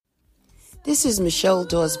This is Michelle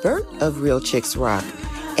Dawes-Burt of Real Chicks Rock,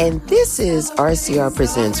 and this is RCR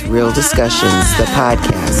Presents Real Discussions, the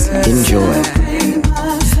podcast. Enjoy.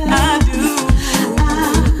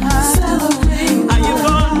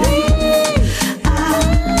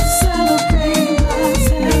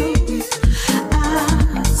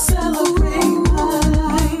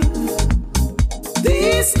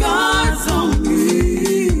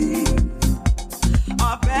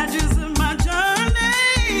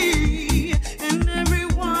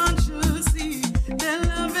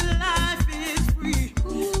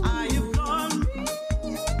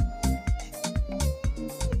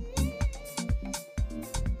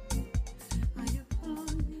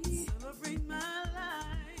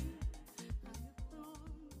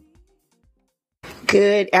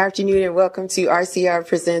 Good afternoon and welcome to RCR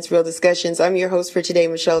Presents Real Discussions. I'm your host for today,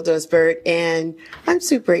 Michelle Dawes-Burt, and I'm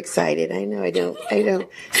super excited. I know I don't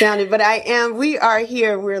sound it, but I am. We are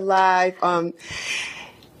here. We're live.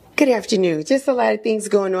 Good afternoon. Just a lot of things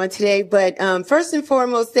going on today, but first and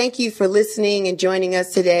foremost, thank you for listening and joining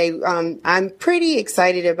us today. I'm pretty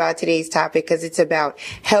excited about today's topic because it's about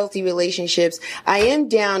healthy relationships. I am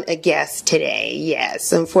down a guest today.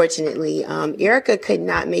 Yes, unfortunately, Erica could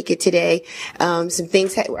not make it today. Some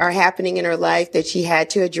things are happening in her life that she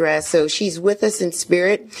had to address, so she's with us in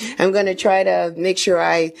spirit. I'm going to try to make sure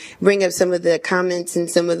I bring up some of the comments and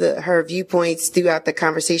some of her viewpoints throughout the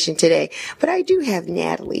conversation today. But I do have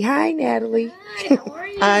Nathalie. Hi, Nathalie. Hi, how are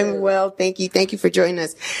you? I'm well, thank you. Thank you for joining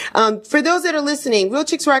us. For those that are listening, Real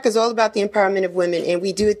Chicks Rock is all about the empowerment of women, and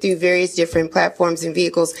we do it through various different platforms and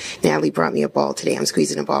vehicles. Nathalie brought me a ball today. I'm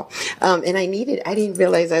squeezing a ball. And I didn't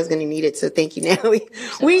realize I was going to need it, so thank you, Nathalie.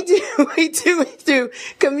 We do it through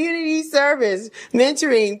community service,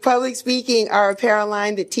 mentoring, public speaking, our apparel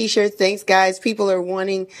line, the t-shirts. Thanks, guys. People are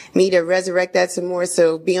wanting me to resurrect that some more,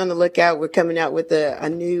 so be on the lookout. We're coming out with a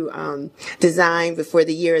new design before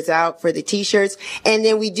the year is out for the t-shirts. And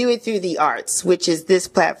then we do it through the arts, which is this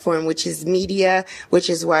platform, which is media, which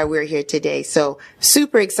is why we're here today. So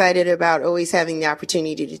super excited about always having the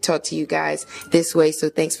opportunity to talk to you guys this way. So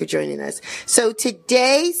thanks for joining us. So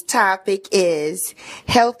today's topic is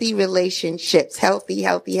healthy relationships. Healthy.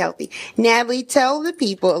 Nathalie, tell the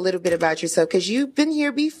people a little bit about yourself because you've been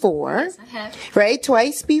here before. Yes, I have. Right?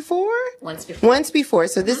 Twice before? Once before.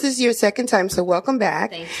 So this is your second time. So welcome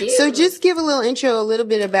back. Thank you. So just give a little intro, a little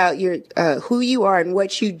bit about your who you are and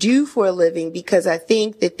what you do for a living, because I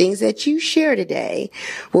think the things that you share today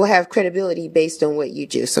will have credibility based on what you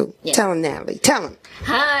do. So Tell them, Nathalie. Tell them.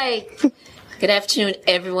 Hi. Good afternoon,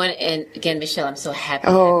 everyone. And again, Michelle, I'm so happy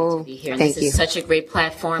to be here. And Thank this you. is such a great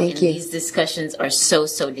platform. Thank you. These discussions are so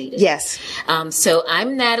needed. Yes. So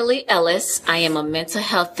I'm Nathalie Ellis. I am a mental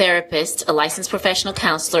health therapist, a licensed professional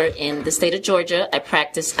counselor in the state of Georgia. I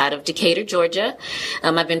practice out of Decatur, Georgia.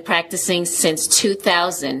 I've been practicing since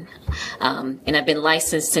 2000, and I've been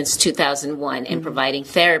licensed since 2001 and providing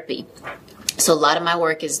therapy. So a lot of my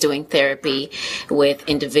work is doing therapy with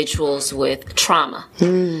individuals with trauma.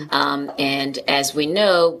 And as we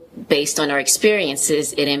know, based on our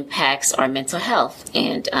experiences, it impacts our mental health.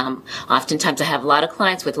 And oftentimes I have a lot of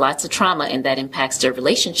clients with lots of trauma, and that impacts their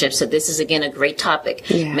relationships. So this is, again, a great topic.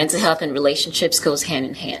 Yes. Mental health and relationships goes hand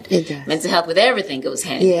in hand. It does. Mental health with everything goes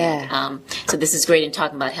hand in hand. So this is great in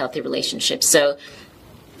talking about healthy relationships. So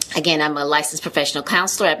again, I'm a licensed professional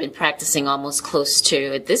counselor. I've been practicing almost close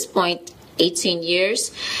to, at this point, 18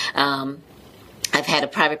 years. I've had a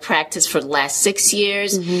private practice for the last 6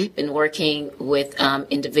 years. Been working with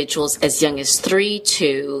individuals as young as 3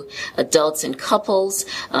 to adults and couples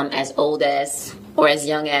as old as or as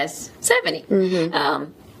young as 70.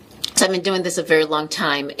 So I've been doing this a very long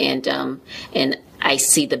time, and I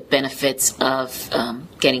see the benefits of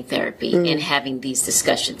getting therapy and having these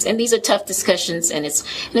discussions. And these are tough discussions, and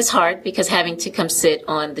it's hard because having to come sit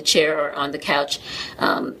on the chair or on the couch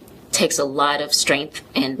takes a lot of strength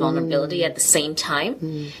and vulnerability at the same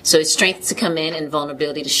time. So it's strength to come in and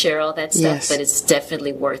vulnerability to share all that stuff, but it's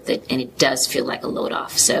definitely worth it, and it does feel like a load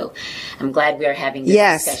off. So I'm glad we are having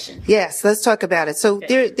this discussion. Yes, let's talk about it. So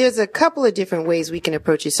there's a couple of different ways we can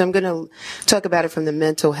approach it. So I'm going to talk about it from the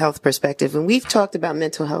mental health perspective, and we've talked about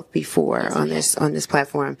mental health before on this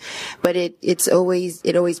platform, but it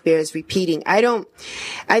always bears repeating.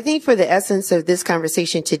 I think for the essence of this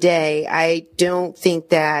conversation today, I don't think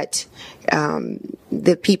that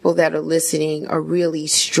the people that are listening are really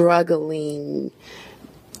struggling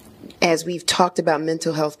as we've talked about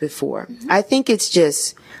mental health before. I think it's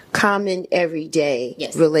just common everyday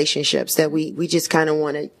relationships that we just kind of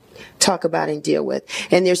want to talk about and deal with.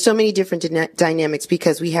 And there's so many different dynamics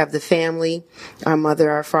because we have the family, our mother,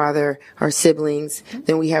 our father, our siblings,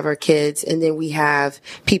 then we have our kids, and then we have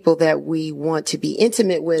people that we want to be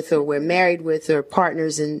intimate with or we're married with or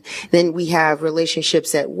partners, and then we have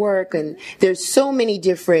relationships at work, and there's so many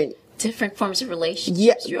different forms of relationships.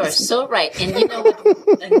 Yes. You are so right. And you know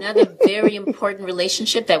what? Another very important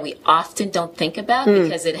relationship that we often don't think about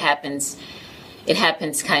because it happens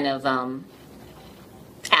kind of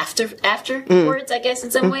afterwards, I guess, in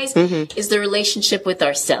some ways, is the relationship with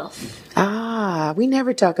ourselves. We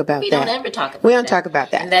never talk about that. We don't ever talk about that. We don't talk about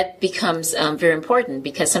that. And that becomes very important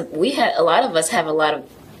because a lot of us have a lot of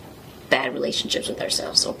bad relationships with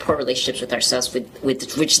ourselves or poor relationships with ourselves,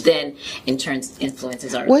 which then in turn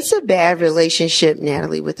influences our. What's a bad relationship,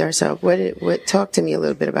 Nathalie, with ourselves? What? Talk to me a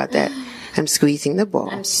little bit about that. I'm squeezing the ball.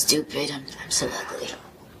 I'm stupid. I'm so ugly.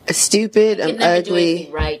 Stupid. I'm never ugly. Do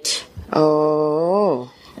anything right.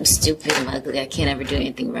 Oh. I'm stupid. I'm ugly. I can't ever do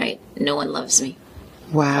anything right. No one loves me.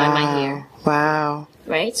 Wow. Why am I here? Wow.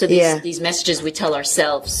 Right. So these messages we tell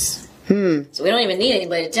ourselves. So we don't even need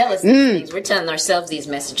anybody to tell us these things. We're telling ourselves these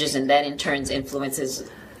messages, and that in turn influences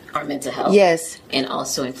our mental health. Yes. And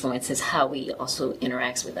also influences how we also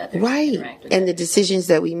interact with others. Right. And the decisions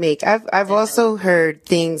that we make. I've also heard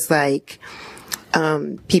things like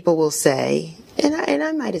people will say, and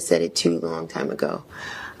I might have said it too a long time ago,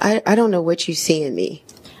 I don't know what you see in me.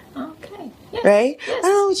 Okay. Yes. Right? Yes. I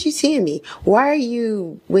don't know what you see in me. Why are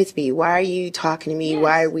you with me? Why are you talking to me? Yes.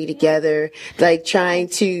 Why are we together? Like trying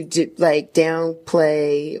to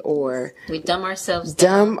downplay or we dumb ourselves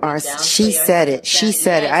down. She said it. She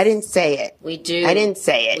said it. I didn't say it. We do. I didn't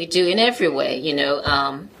say it. We do in every way,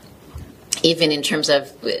 even in terms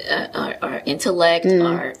of our intellect,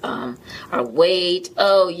 our weight.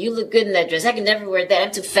 Oh, you look good in that dress. I can never wear that.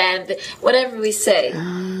 I'm too fat. Whatever we say,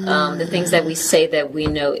 the things that we say that we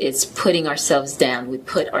know is putting ourselves down. We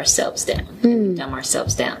put ourselves down, and we dumb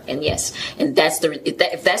ourselves down. And yes, and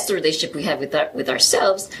if that's the relationship we have with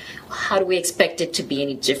ourselves, how do we expect it to be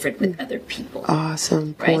any different with other people?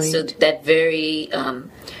 Awesome point. Right. So that very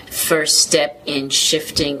first step in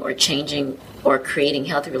shifting or changing or creating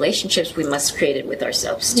healthy relationships, we must create it with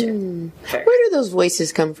ourselves too. Where do those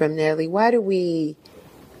voices come from, Nathalie? Why do we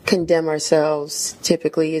condemn ourselves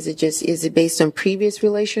typically? Is it based on previous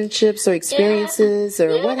relationships or experiences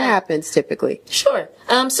or what happens typically? Sure.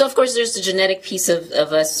 So of course there's the genetic piece of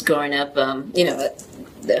us growing up, in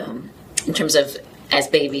terms of as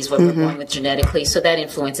babies, what we're born with genetically. So that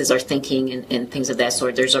influences our thinking and things of that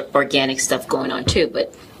sort. There's organic stuff going on too,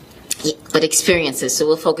 but experiences. So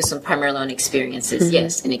we'll focus primarily on experiences.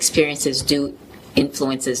 Yes, and experiences do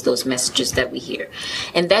influences those messages that we hear,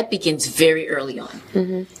 and that begins very early on.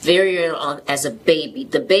 Very early on, as a baby,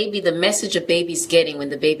 the message a baby's getting when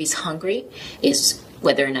the baby's hungry is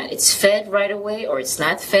whether or not it's fed right away or it's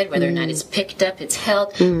not fed, whether or not it's picked up, it's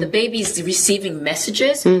held. The baby's receiving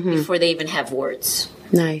messages before they even have words.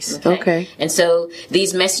 Nice. Okay. And so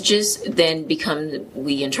these messages then we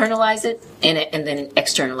internalize it and then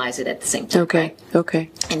externalize it at the same time. Okay. Right?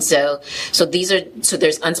 Okay. And so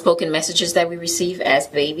there's unspoken messages that we receive as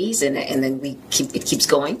babies, and then it keeps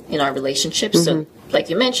going in our relationships. So like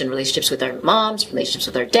you mentioned, relationships with our moms, relationships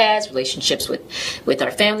with our dads, relationships with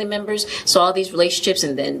our family members. So all these relationships,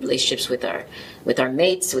 and then relationships with our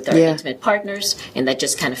mates, with our intimate partners, and that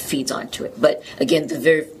just kind of feeds onto it. But again, the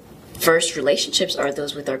very first relationships are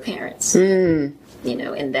those with our parents, and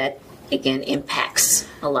that again impacts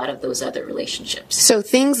a lot of those other relationships. So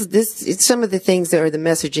it's some of the things that are the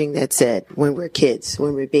messaging that's said when we're kids,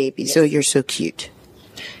 when we're babies. Yes. Oh, you're so cute.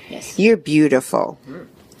 Yes. You're beautiful.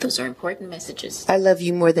 Those are important messages. I love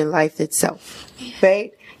you more than life itself.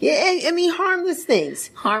 Right? Yeah, I mean, harmless things.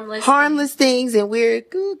 Harmless things, and we're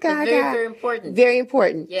very, very important. Very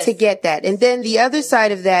important to get that. And then the other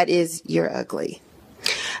side of that is you're ugly.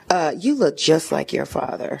 You look just like your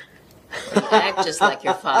father. You act just like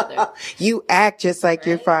your father. You act just like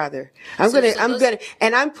your father.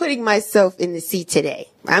 And I'm putting myself in the seat today.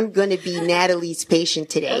 I'm going to be Nathalie's patient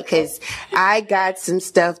today because I got some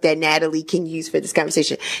stuff that Nathalie can use for this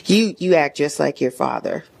conversation. You act just like your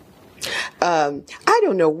father. I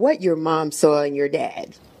don't know what your mom saw in your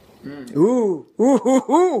dad. Ooh.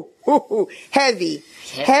 Heavy.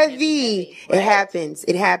 It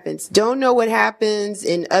happens. Don't know what happens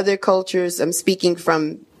in other cultures. I'm speaking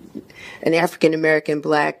from an African American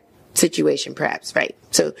Black situation, perhaps, right?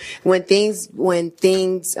 So when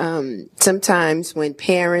sometimes when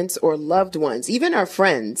parents or loved ones, even our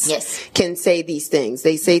friends, can say these things.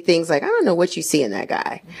 They say things like, I don't know what you see in that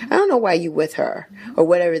guy. I don't know why you with her, or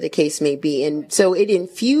whatever the case may be. And so it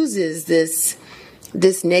infuses this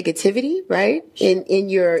this negativity, right? In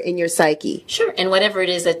your psyche. Sure. And whatever it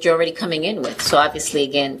is that you're already coming in with. So obviously,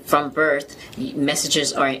 again, from birth,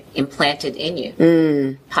 messages are implanted in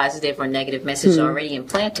you. Positive or negative messages are already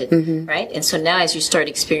implanted, right? And so now as you start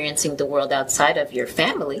experiencing the world outside of your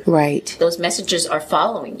family, right, those messages are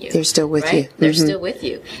following you. They're still with you. They're still with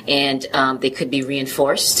you. And they could be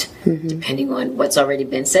reinforced, depending on what's already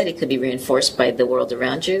been said. It could be reinforced by the world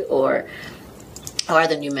around you, or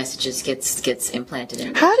the new messages gets implanted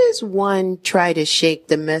in. How does one try to shake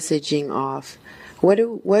the messaging off? What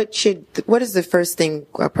is the first thing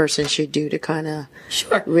a person should do to kind of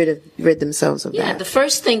rid themselves of that? Yeah, the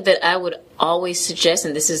first thing that I would always suggest,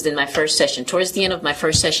 and this is in my first session, towards the end of my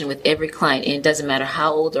first session with every client, and it doesn't matter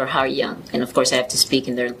how old or how young, and of course I have to speak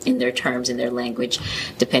in their terms, in their language,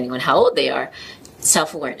 depending on how old they are.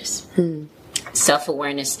 Self-awareness.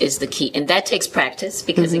 Self-awareness is the key, and that takes practice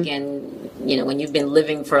because again, when you've been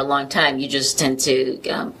living for a long time, you just tend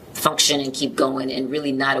to function and keep going and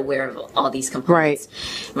really not aware of all these components,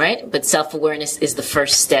 right? But self-awareness is the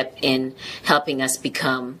first step in helping us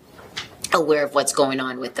become aware of what's going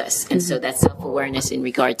on with us. And so that self-awareness in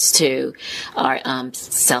regards to our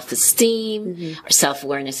self-esteem, our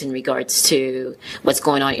self-awareness in regards to what's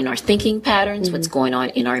going on in our thinking patterns, what's going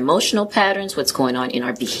on in our emotional patterns, what's going on in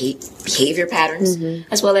our behavior patterns,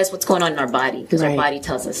 as well as what's going on in our body, because our body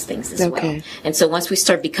tells us things as well. And so once we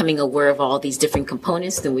start becoming aware of all these different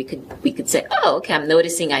components, then we could say, oh, okay, I'm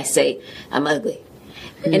noticing I say I'm ugly.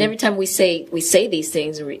 And every time we say these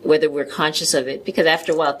things, whether we're conscious of it, because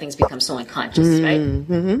after a while things become so unconscious,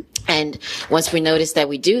 right? And once we notice that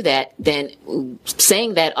we do that, then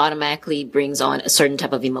saying that automatically brings on a certain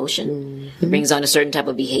type of emotion, brings on a certain type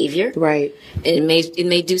of behavior. Right. It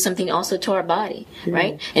may do something also to our body,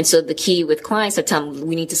 right? And so the key with clients, I tell them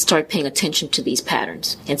we need to start paying attention to these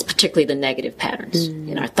patterns, and particularly the negative patterns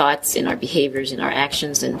in our thoughts, in our behaviors, in our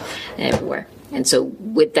actions, and everywhere. And so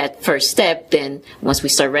with that first step, then once we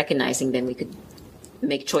start recognizing, then we could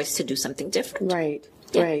make a choice to do something different. Right.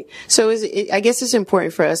 Yeah. Right. So I guess it's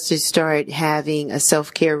important for us to start having a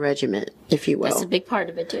self-care regimen, if you will. That's a big part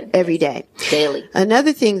of it too. Every day. Daily.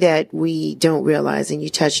 Another thing that we don't realize, and you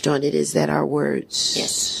touched on it, is that our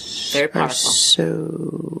words very powerful. Are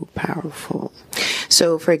so powerful.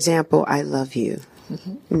 So, for example, I love you.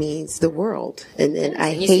 Means the world, and then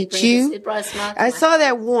I hate you. I saw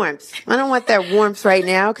that warmth. I don't want that warmth right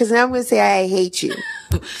now, because now I'm going to say I hate you.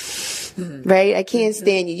 Right? I can't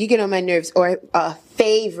stand you. You get on my nerves. Or a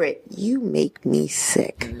favorite. You make me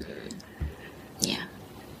sick. Yeah.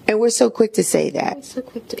 And we're so quick to say that. So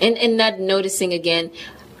quick to, and not noticing again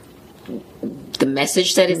the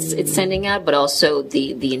message that it's sending out, but also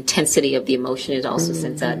the intensity of the emotion is also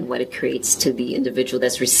sent out, and what it creates to the individual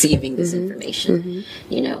that's receiving this information.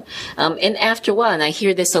 And after a while, and I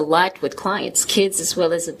hear this a lot with clients, kids as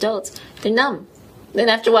well as adults, they're numb. Then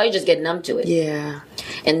after a while, you just get numb to it. Yeah.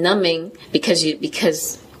 And numbing because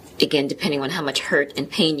again, depending on how much hurt and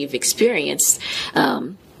pain you've experienced,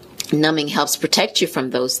 numbing helps protect you from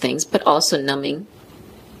those things, but also numbing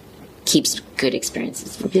keeps good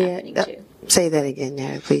experiences from happening too. Say that again,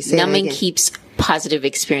 Natalie, please. Numbing keeps positive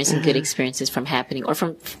experience and good experiences from happening, or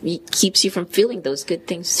keeps you from feeling those good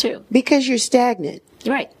things too. Because you're stagnant.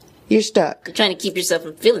 Right. You're stuck. You're trying to keep yourself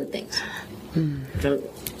from feeling things. From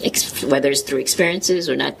whether it's through experiences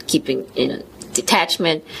or not keeping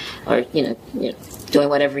detachment, or doing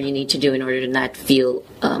whatever you need to do in order to not feel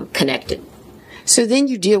connected. So then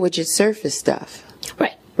you deal with your surface stuff.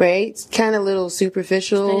 Right. Right? It's kind of a little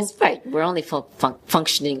superficial. That's right. We're only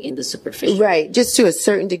functioning in the superficial. Right. Just to a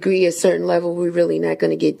certain degree, a certain level, we're really not going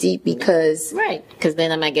to get deep because... Right. Because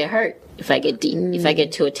then I might get hurt if I get deep. If I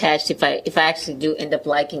get too attached, if I actually do end up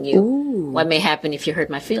liking you, what may happen if you hurt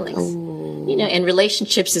my feelings? And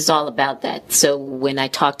relationships is all about that. So when I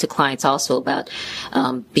talk to clients also about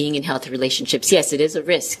being in healthy relationships, yes, it is a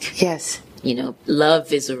risk. Yes.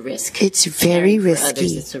 Love is a risk. It's very risky.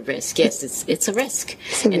 Others, it's a risk. Yes, it's a risk.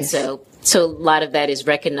 So a lot of that is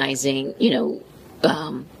recognizing,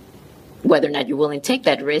 whether or not you're willing to take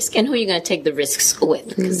that risk and who you're going to take the risks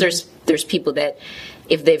with. Because there's people that,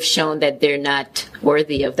 if they've shown that they're not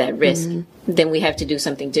worthy of that risk, then we have to do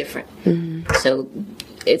something different. So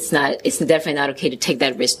it's definitely not okay to take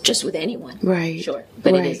that risk just with anyone. Right. Sure.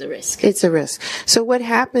 But it is a risk. It's a risk. So what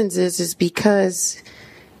happens is because...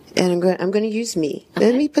 And I'm going to use me. Okay.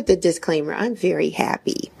 Let me put the disclaimer. I'm very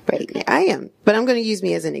happy right now. I am, but I'm going to use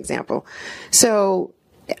me as an example. So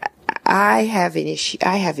I have an issue.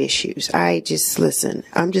 I have issues. Listen,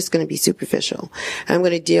 I'm just going to be superficial. I'm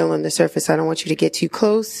going to deal on the surface. I don't want you to get too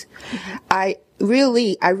close. I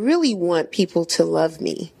really want people to love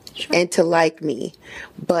me and to like me,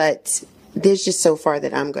 but there's just so far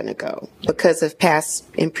that I'm going to go because of past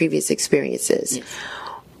and previous experiences. Yes.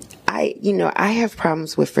 I have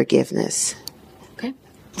problems with forgiveness. Okay.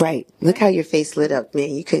 Right. Look how your face lit up,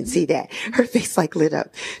 man. You couldn't see that. Her face lit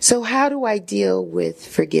up. So how do I deal with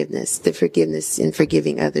forgiveness, the forgiveness in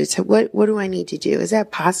forgiving others? What do I need to do? Is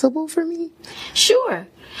that possible for me? Sure.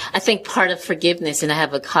 I think part of forgiveness, and I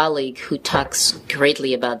have a colleague who talks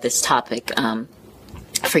greatly about this topic,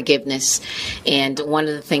 forgiveness. And one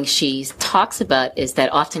of the things she talks about is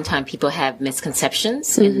that oftentimes people have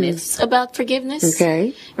misconceptions and myths about forgiveness.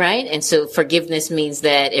 Okay. Right? And so forgiveness means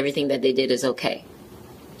that everything that they did is okay.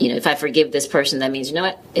 If I forgive this person, that means, you know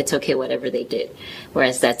what? It's okay, whatever they did.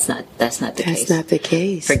 Whereas that's not the case. That's not the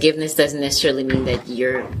case. Forgiveness doesn't necessarily mean that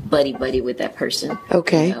you're buddy with that person.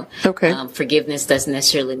 Okay. Okay. Forgiveness doesn't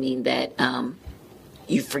necessarily mean that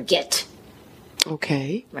you forget.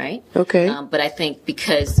 Okay. Right? Okay. But I think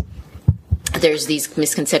because there's these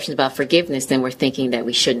misconceptions about forgiveness, then we're thinking that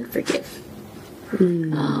we shouldn't forgive.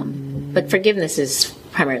 But forgiveness is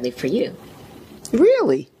primarily for you.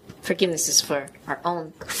 Really? Forgiveness is for our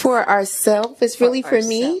own. For ourselves? It's really for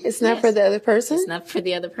me? It's not for the other person? It's not for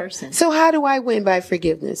the other person. So how do I win by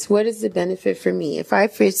forgiveness? What is the benefit for me?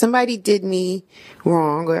 If somebody did me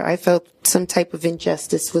wrong or I felt some type of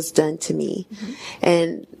injustice was done to me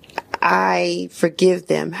and I forgive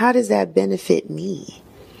them, how does that benefit me?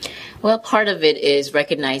 Well, part of it is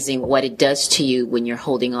recognizing what it does to you when you're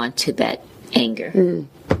holding on to that anger,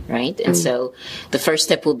 right? And so the first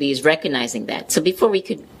step will be is recognizing that. So before we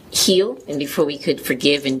could heal and before we could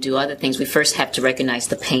forgive and do other things, we first have to recognize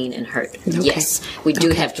the pain and hurt. Okay. Yes, we do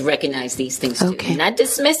have to recognize these things too, not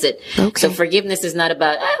dismiss it. So forgiveness is not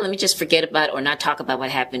about, let me just forget about or not talk about what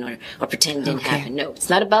happened or pretend it didn't happen. No, it's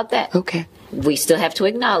not about that. Okay. We still have to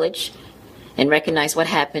acknowledge and recognize what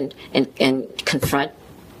happened and confront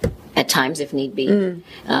at times if need be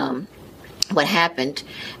what happened.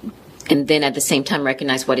 And then at the same time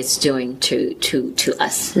recognize what it's doing to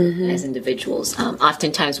us as individuals.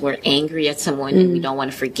 Oftentimes we're angry at someone and we don't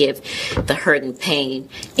want to forgive. The hurt and pain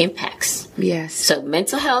impacts. Yes. So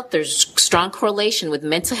mental health, there's strong correlation with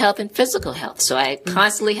mental health and physical health. So I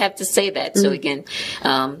constantly have to say that. So again,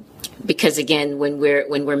 because again, when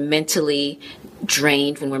we're mentally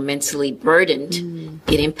drained, when we're mentally burdened,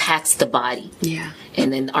 it impacts the body. Yeah.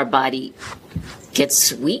 And then our body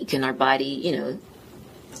gets weak and our body,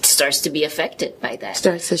 starts to be affected by that.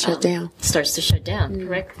 Starts to shut down.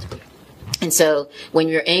 Correct. And so when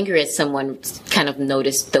you're angry at someone, kind of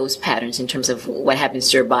notice those patterns in terms of what happens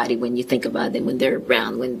to your body when you think about them, when they're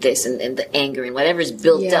around, when this and the anger and whatever's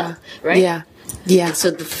built up, right? Yeah. Yeah. And so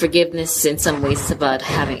the forgiveness in some ways is about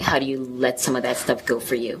how do you let some of that stuff go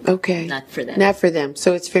for you? Okay. Not for them. Not for them.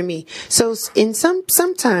 So it's for me. So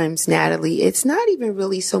sometimes, Natalie, it's not even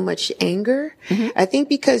really so much anger. I think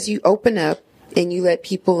because you open up and you let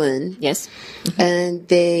people in. Yes. And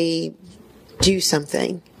they do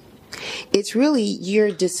something. It's really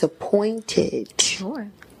you're disappointed. Sure.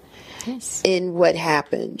 Yes. In what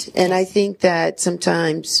happened. And I think that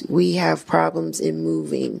sometimes we have problems in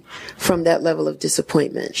moving from that level of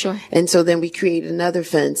disappointment. Sure. And so then we create another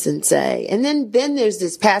fence and say, and then there's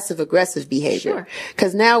this passive aggressive behavior. Sure.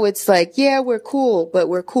 Because now it's like, yeah, we're cool, but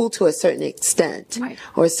we're cool to a certain extent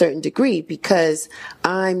or a certain degree because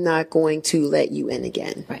I'm not going to let you in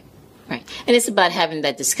again. Right. Right. And it's about having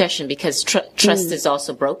that discussion because trust is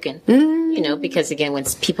also broken, because again, when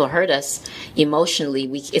people hurt us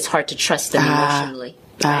emotionally, it's hard to trust them emotionally.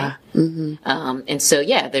 Right. And so,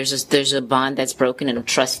 there's a bond that's broken and a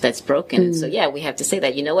trust that's broken. And so, we have to say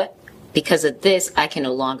that, you know what? Because of this, I can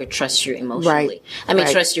no longer trust you emotionally.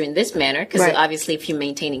 Right. Trust you in this manner, because obviously if you're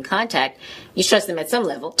maintaining contact, you trust them at some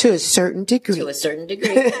level. To a certain degree.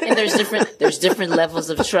 And there's different levels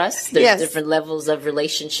of trust. There's different levels of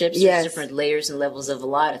relationships. There's different layers and levels of a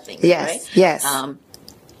lot of things. Yes. Right? Yes.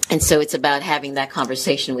 And so it's about having that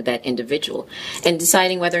conversation with that individual and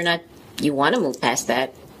deciding whether or not you want to move past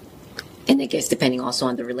that. And I guess depending also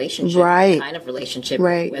on the relationship, the kind of relationship,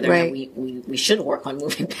 whether or not we should work on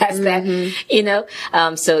moving past that,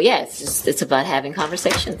 it's about having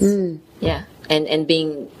conversations. Yeah. And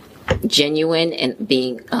being genuine and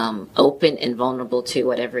being open and vulnerable to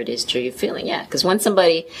whatever it is you're feeling. Yeah. Because when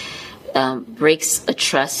somebody breaks a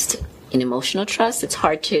trust, an emotional trust, it's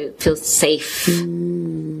hard to feel safe.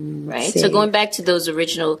 Right. So going back to those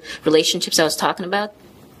original relationships I was talking about,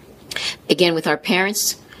 again, with our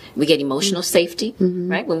parents, We get emotional safety,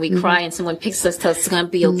 right? When we cry and someone picks us, tells us it's going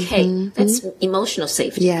to be okay. That's emotional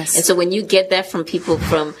safety. Yes. And so when you get that from people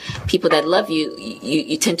that love you,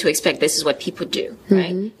 you tend to expect this is what people do,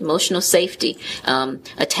 right? Emotional safety,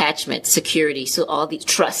 attachment, security. So all the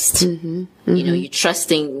trust, you know, you're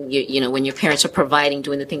trusting, you know, when your parents are providing,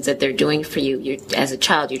 doing the things that they're doing for you, as a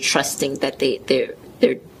child, you're trusting that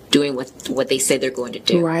they're doing what they say they're going to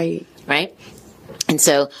do. Right. Right. And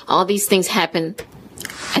so all these things happen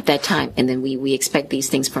at that time, and then we expect these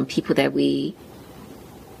things from people that we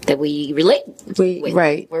relate with,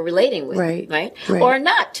 right? We're relating with, right? Or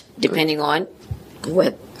not, depending on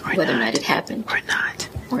whether or not it happened,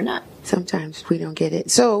 or not. Sometimes we don't get it,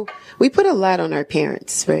 so we put a lot on our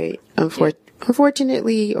parents, right?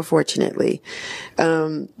 Unfortunately, or fortunately,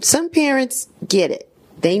 some parents get it;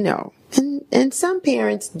 they know, and some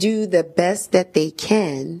parents do the best that they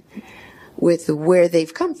can with where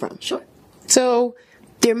they've come from. Sure. So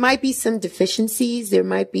there might be some deficiencies. There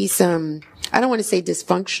might be some, I don't want to say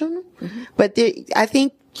dysfunction, but I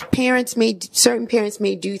think certain parents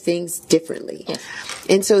may do things differently. Yes.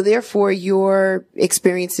 And so therefore your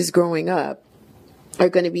experiences growing up are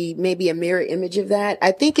going to be maybe a mirror image of that.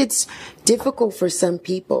 I think it's difficult for some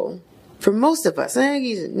people, for most of us, and I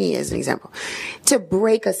use me as an example, to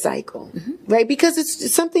break a cycle, right? Because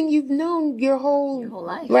it's something you've known your whole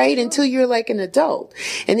life, right? Sure. Until you're like an adult.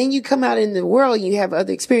 And then you come out in the world, you have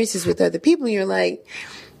other experiences with other people, and you're like,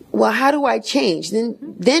 well, how do I change?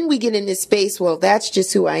 Then we get in this space, well, that's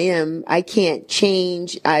just who I am. I can't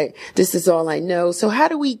change. This is all I know. So how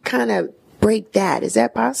do we kind of break that? Is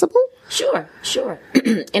that possible? Sure.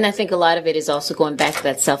 And I think a lot of it is also going back to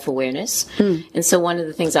that self-awareness. And so one of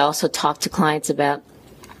the things I also talk to clients about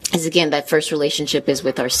is, again, that first relationship is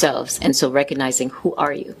with ourselves. And so recognizing, who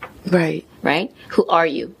are you? Right. Who are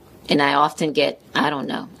you? And I often get, I don't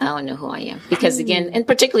know who I am. Because again, and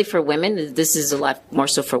particularly for women, this is a lot more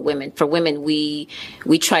so for women. For women, we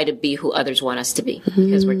try to be who others want us to be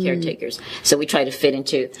because we're caretakers. So we try to fit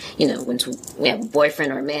into, you know, when we have a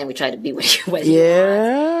boyfriend or a man, we try to be what he wants. You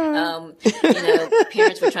know,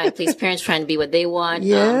 parents, we're trying to please parents, trying to be what they want.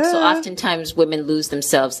 So oftentimes women lose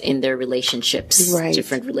themselves in their relationships,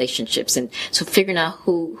 different relationships. And so figuring out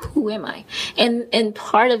who am I? And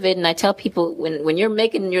part of it, and I tell people when you're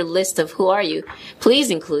making your list of who are you,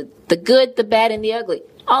 please include the good, the bad, and the ugly.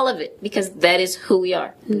 All of it, because that is who we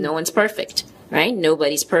are. No one's perfect, right?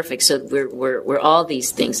 Nobody's perfect. So we're all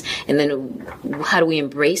these things. And then how do we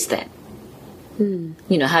embrace that? You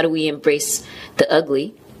know, how do we embrace the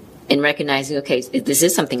ugly and recognizing, okay, this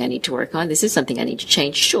is something I need to work on. This is something I need to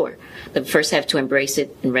change. Sure. But first I have to embrace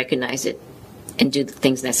it and recognize it and do the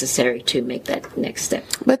things necessary to make that next step.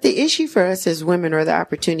 But the issue for us as women, or the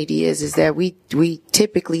opportunity is that we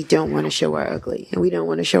typically don't want to show our ugly and we don't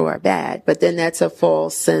want to show our bad. But then that's a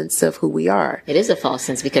false sense of who we are. It is a false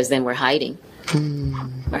sense because then we're hiding.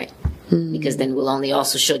 Right. Because then we'll only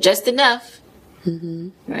also show just enough.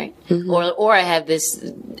 Right. Or I have this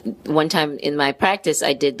one time in my practice,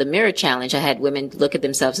 I did the mirror challenge. I had women look at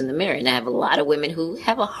themselves in the mirror, and I have a lot of women who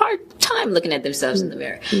have a hard time looking at themselves in the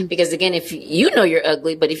mirror. Because again, if you know you're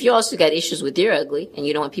ugly, but if you also got issues with your ugly and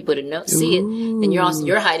you don't want people to see it, then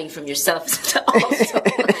you're hiding from yourself also.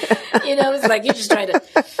 You know, it's like you're just trying to,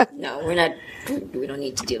 no, we don't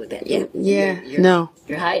need to deal with that.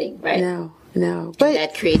 You're hiding, right? No, but and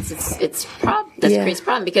that creates its problem. Creates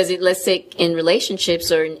problem because let's say in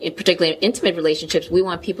relationships, or in particularly intimate relationships, we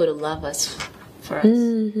want people to love us for us.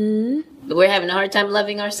 But we're having a hard time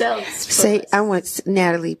loving ourselves. I want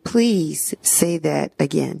Natalie, please say that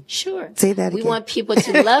again. Sure. Say that again. We want people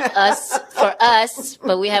to love us for us,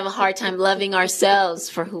 but we have a hard time loving ourselves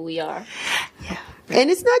for who we are. Yeah. And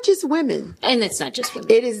it's not just women. And it's not just women.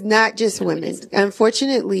 It is not just women.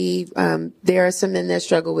 Unfortunately, there are some men that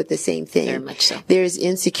struggle with the same thing. Very much so. There's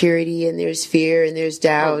insecurity and there's fear and there's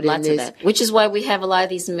doubt. Lots of that. Which is why we have a lot of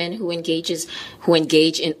these men who engage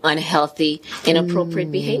in unhealthy, inappropriate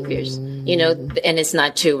behaviors. You know, and it's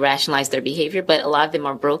not to rationalize their behavior, but a lot of them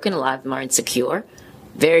are broken. A lot of them are insecure.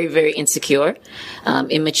 Very, very insecure,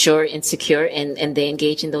 immature, insecure, and they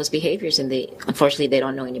engage in those behaviors, and unfortunately they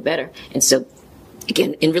don't know any better. And so,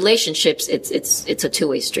 again, in relationships, it's a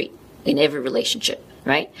two-way street in every relationship,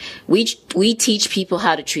 right? We teach people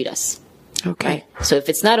how to treat us. Okay. Right? So if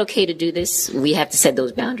it's not okay to do this, we have to set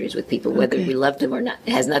those boundaries with people, whether we love them or not.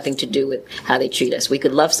 It has nothing to do with how they treat us. We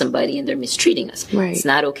could love somebody and they're mistreating us. Right. It's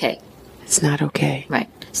not okay. It's not okay. Right.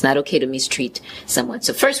 It's not okay to mistreat someone.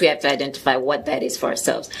 So first we have to identify what that is for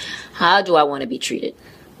ourselves. How do I want to be treated?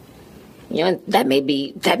 You know, that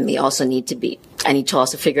may also need to be, I need to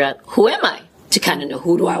also figure out, who am I? to kind of know,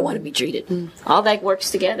 who do I want to be treated? All that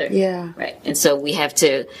works together. Yeah. Right. And so we have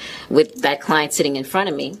to, with that client sitting in front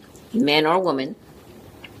of me, man or woman,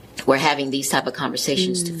 we're having these type of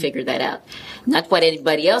conversations to figure that out. Not what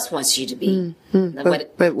anybody else wants you to be, not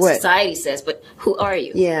what society says, but who are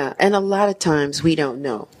you? Yeah, and a lot of times we don't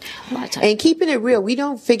know. A lot of times. And keeping it real, we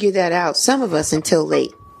don't figure that out, some of us, until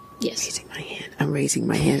late. Yes. I'm raising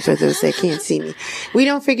my hand for those that can't see me. We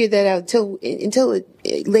don't figure that out until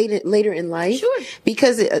later in life. Sure.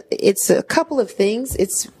 Because it's a couple of things.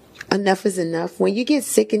 It's enough is enough. When you get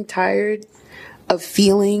sick and tired of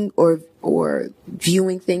feeling or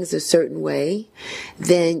viewing things a certain way,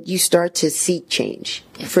 then you start to seek change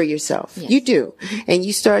for yourself. Yes. You do. And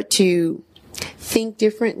you start to think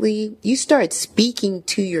differently. You start speaking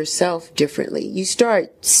to yourself differently. You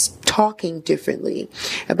start talking differently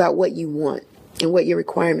about what you want and what your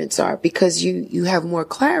requirements are, because you have more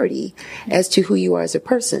clarity as to who you are as a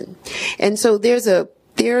person. And so there's a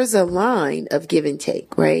line of give and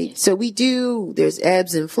take, right? So there's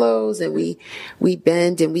ebbs and flows, and we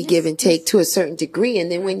bend and we give and take to a certain degree. And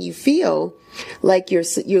then when you feel like you're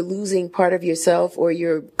losing part of yourself, or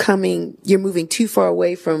you're moving too far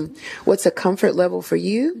away from what's a comfort level for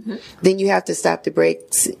you, then you have to stop the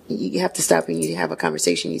brakes. You have to stop, and you have a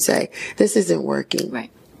conversation. You say, this isn't working.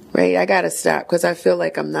 Right? I got to stop, because I feel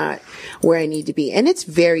like I'm not where I need to be. And it's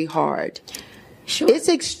very hard. Sure. It's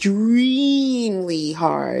extremely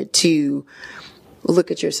hard to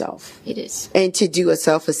look at yourself. It is. And to do a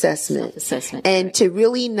self-assessment. And to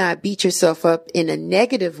really not beat yourself up in a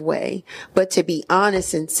negative way, but to be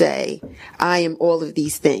honest and say, I am all of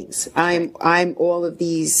these things. I'm all of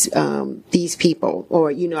these people,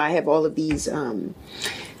 or, I have all of these,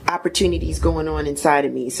 opportunities going on inside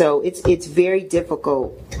of me. So it's very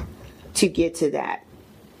difficult to get to that.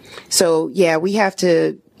 So yeah, we have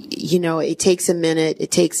to, it takes a minute,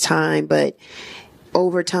 it takes time, but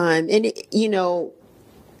over time, and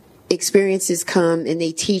experiences come and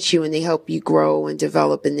they teach you and they help you grow and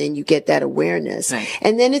develop, and then you get that awareness. Right.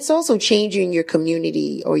 And then it's also changing your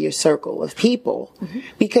community or your circle of people,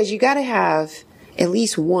 because you got to have at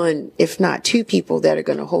least one, if not two people that are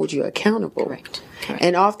going to hold you accountable. Correct.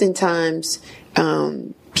 And oftentimes,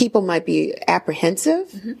 people might be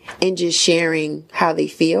apprehensive in just sharing how they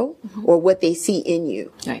feel or what they see in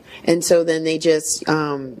you. Right. And so then they just,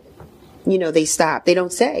 they stop. They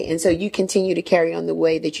don't say. And so you continue to carry on the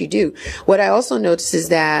way that you do. What I also notice is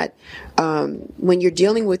that when you're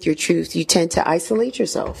dealing with your truth, you tend to isolate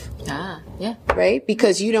yourself. Yeah. Right?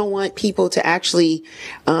 Because you don't want people to actually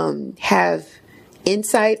have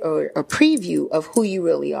insight or a preview of who you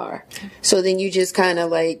really are. So then you just kind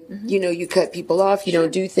of you cut people off, you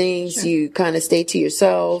don't do things, you kind of stay to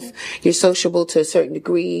yourself, you're sociable to a certain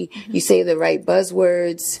degree, you say the right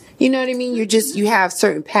buzzwords, you know what I mean? You have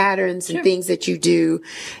certain patterns and things that you do,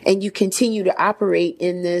 and you continue to operate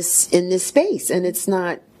in this space, and it's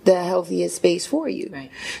not the healthiest space for you. Right.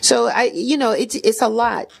 So it's a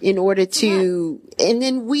lot in order to, and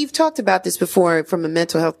then we've talked about this before from a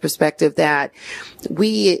mental health perspective, that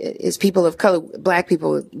we as people of color, Black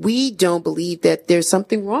people, we don't believe that there's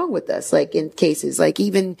something wrong with us. Like in cases, like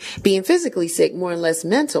even being physically sick, more or less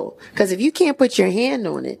mental. Cause if you can't put your hand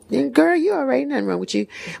on it, then girl, you're all right. Nothing wrong with you.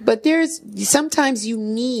 But sometimes you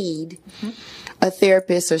need a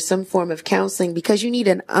therapist or some form of counseling, because you need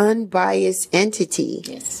an unbiased entity.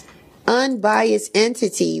 Yes. Unbiased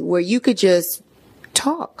entity where you could just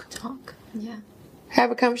talk. Yeah. Have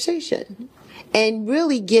a conversation and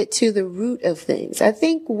really get to the root of things. I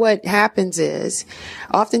think what happens is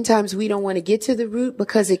oftentimes we don't want to get to the root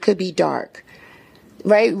because it could be dark.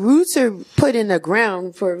 Right? Roots are put in the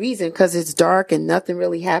ground for a reason, because it's dark and nothing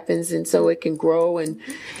really happens, and so it can grow, and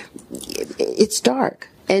it's dark.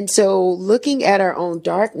 And so looking at our own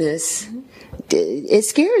darkness, it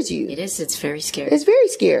scares you. It is. It's very scary. It's very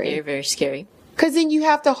scary. Very, very scary. Because then you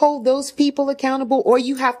have to hold those people accountable, or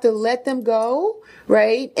you have to let them go,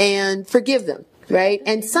 right? And forgive them, right?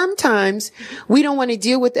 And sometimes we don't want to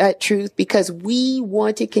deal with that truth because we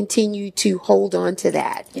want to continue to hold on to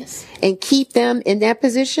that. Yes. And keep them in that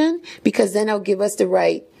position, because then they'll give us the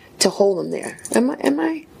right to hold them there. Am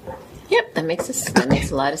I? Yep. That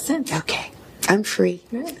makes a lot of sense. Okay. I'm free.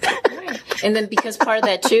 Right. And then because part of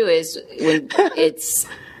that too is when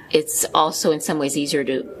it's also in some ways easier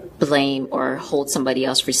to blame or hold somebody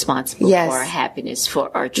else responsible for our happiness,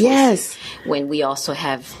 for our choices. When we also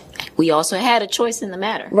had a choice in the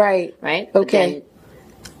matter. Right. Right. Okay.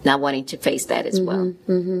 not wanting to face that as well.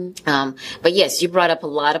 But yes, you brought up a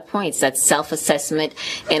lot of points. That's self-assessment.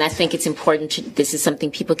 And I think it's important this is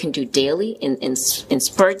something people can do daily in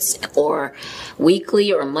spurts or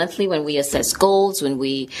weekly or monthly when we assess goals, when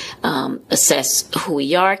we assess who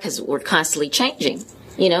we are, because we're constantly changing.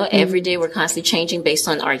 Every day we're constantly changing based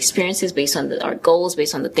on our experiences, based on our goals,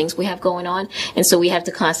 based on the things we have going on. And so we have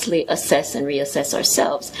to constantly assess and reassess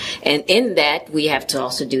ourselves. And in that, we have to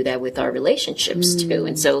also do that with our relationships too.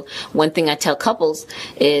 And so one thing I tell couples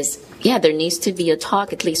is, there needs to be a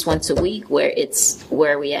talk at least once a week where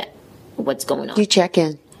are we at? What's going on? You check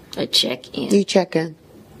in. A check in. You check in.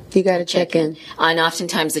 You got to check in. And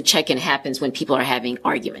oftentimes the check in happens when people are having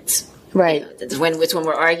arguments. Right. When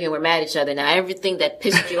we're arguing, we're mad at each other. Now, everything that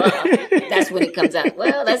pissed you off, that's when it comes out.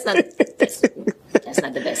 Well, that's not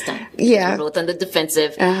the best time. Yeah. We're both on the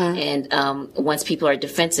defensive. And once people are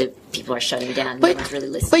defensive, people are shutting down. No one's really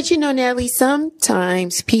listening. But Natalie,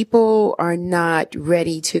 sometimes people are not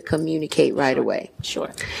ready to communicate right away.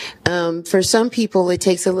 Sure. For some people, it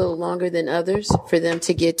takes a little longer than others for them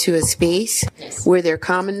to get to a space where they're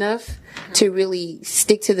calm enough to really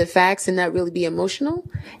stick to the facts and not really be emotional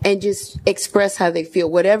and just express how they feel,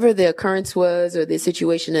 whatever the occurrence was or the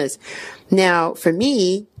situation is. Now, for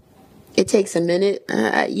me, it takes a minute.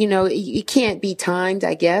 It can't be timed,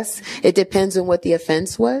 I guess. It depends on what the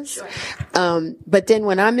offense was. Sure. But then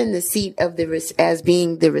when I'm in the seat of as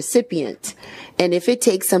being the recipient, and if it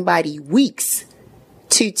takes somebody weeks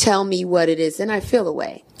to tell me what it is, then I feel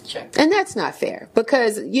away. Sure. And that's not fair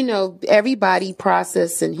because, everybody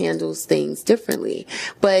processes and handles things differently.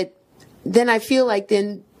 But then I feel like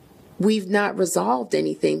then we've not resolved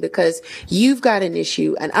anything because you've got an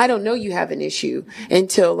issue and I don't know you have an issue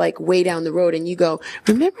until like way down the road and you go,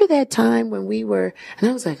 remember that time when we were, and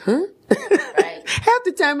I was like, huh? Right. Half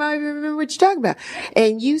the time I don't even remember what you're talking about.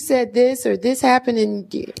 And you said this or this happened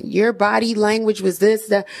and your body language was this,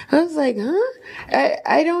 that. I was like, huh?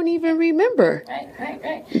 I don't even remember.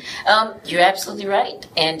 Right. You're absolutely right.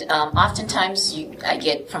 And oftentimes I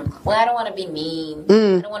get from, I don't want to be mean.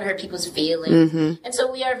 I don't want to hurt people's feelings. And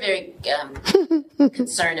so we are very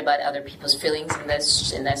concerned about other people's feelings, and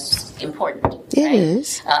that's important. It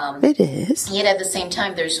is. It is. Yet at the same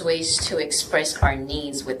time, there's ways to express our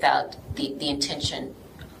needs without the intention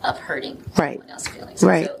of hurting someone else's feelings.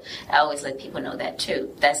 Right. So I always let people know that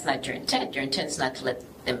too. That's not your intent. Your intent is not to let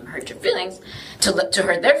them hurt your feelings, to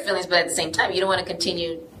hurt their feelings, but at the same time, you don't want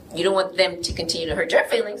them to continue to hurt your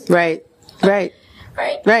feelings. Right. Right.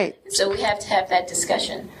 So we have to have that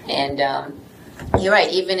discussion. And you're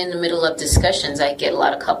right, even in the middle of discussions, I get a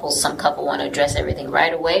lot of couples, some couple want to address everything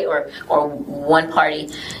right away, or one party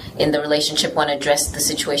in the relationship want to address the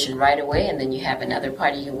situation right away, and then you have another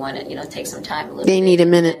party who want to, take some time a little bit. They need a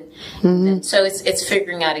minute. And so it's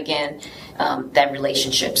figuring out again that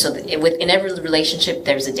relationship. So in every relationship,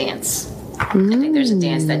 there's a dance. I think there's a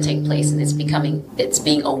dance that takes place, and it's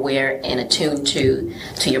being aware and attuned to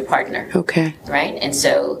your partner. Okay. Right? And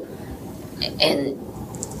so,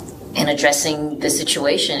 and addressing the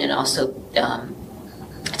situation, and also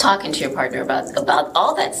talking to your partner about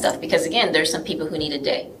all that stuff. Because again, there's some people who need a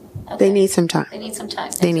day. Okay? They need some time. They need some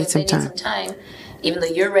time. They need some time. Even though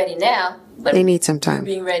you're ready now, but they need some time.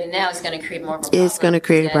 Being ready now is going to create more of a problem. It's going to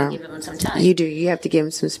create a problem. Give them some time. You do. You have to give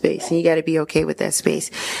them some space, and you got to be okay with that space.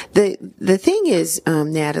 The thing is,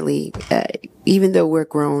 Nathalie, even though we're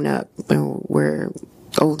grown up, we're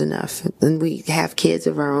old enough, and we have kids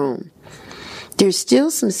of our own, there's still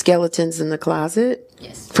some skeletons in the closet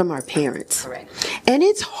from our parents. Correct. And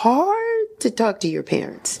it's hard to talk to your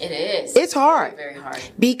parents. It is. It's hard. Very, very hard.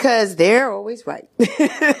 Because they're always right.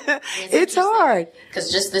 It's hard.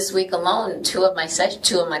 Because just this week alone, two of my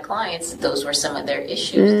clients, those were some of their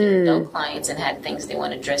issues. They're adult clients and had things they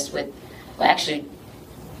want to address with,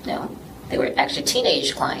 they were actually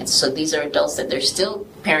teenage clients. So these are adults that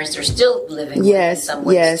parents are still living with in some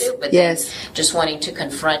ways too. But then just wanting to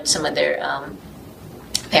confront some of their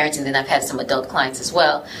parents. And then I've had some adult clients as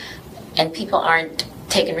well. And people aren't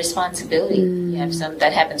taking responsibility. You have some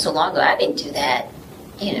that happened so long ago. I didn't do that.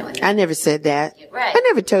 I never said that. Right. I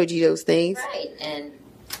never told you those things. Right. And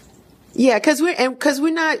yeah, because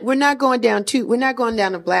we're not going down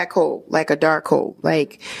a black hole, like a dark hole.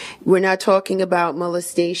 Like, we're not talking about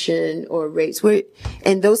molestation or rapes.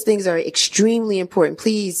 And those things are extremely important.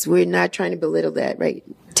 Please, we're not trying to belittle that right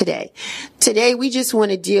today. Today, we just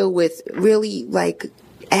want to deal with really like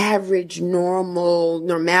average,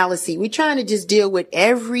 normalcy. We're trying to just deal with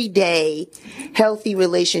everyday healthy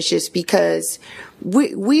relationships because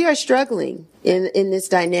we are struggling in this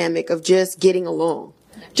dynamic of just getting along.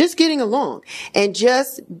 Just getting along and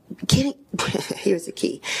just getting, here's the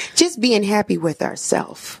key, just being happy with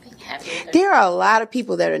ourselves. There are a lot of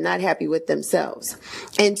people that are not happy with themselves.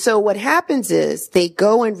 And so what happens is they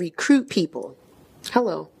go and recruit people.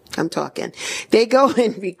 Hello, I'm talking. They go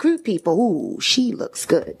and recruit people. Ooh, she looks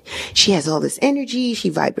good. She has all this energy. She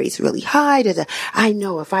vibrates really high. I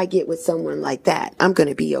know if I get with someone like that, I'm going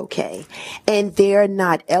to be okay. And they're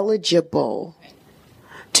not eligible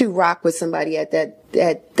to rock with somebody at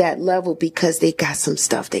that level because they got some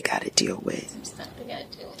stuff they got to deal with.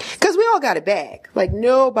 Because we all got a bag. Like,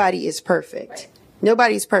 nobody is perfect. Right.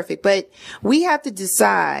 Nobody's perfect. But we have to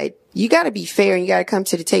decide, you got to be fair and you got to come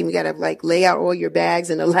to the table. You got to like lay out all your bags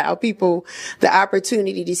and allow people the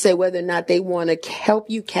opportunity to say whether or not they want to help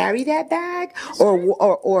you carry that bag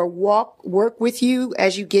or work with you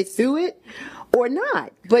as you get through it or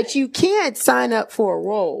not. But you can't sign up for a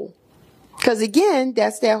role. Because again,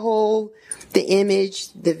 that's that whole, the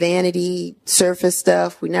image, the vanity, surface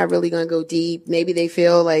stuff. We're not really going to go deep. Maybe they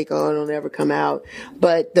feel like, oh, it'll never come out.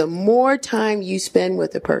 But the more time you spend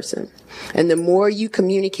with a person and the more you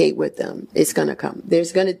communicate with them, it's going to come.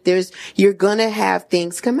 You're going to have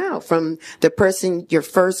things come out from the person, your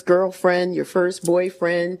first girlfriend, your first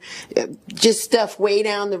boyfriend, just stuff way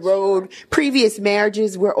down the road. Previous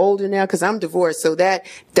marriages, we're older now because I'm divorced. So that's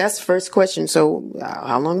the first question. So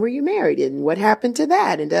how long were you married and what happened to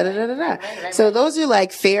that? And da da da da da. So those are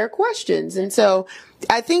like fair questions. And so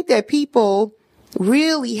I think that people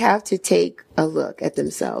really have to take a look at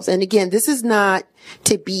themselves. And again, this is not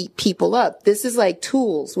to beat people up. This is like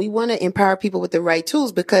tools. We want to empower people with the right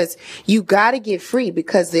tools because you got to get free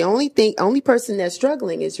because the only person that's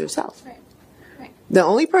struggling is yourself. Right. Right. The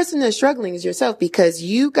only person that's struggling is yourself because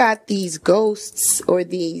you got these ghosts or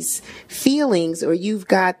these feelings or you've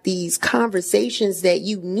got these conversations that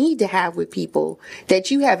you need to have with people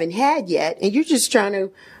that you haven't had yet. And you're just trying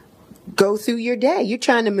to go through your day. You're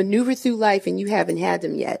trying to maneuver through life and you haven't had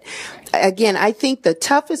them yet. Again, I think the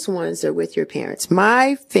toughest ones are with your parents.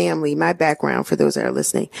 My family, my background, for those that are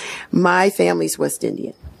listening, my family's West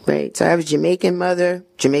Indian, right? So I have a Jamaican mother,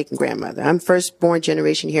 Jamaican grandmother. I'm firstborn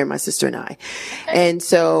generation here, my sister and I. And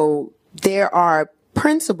so there are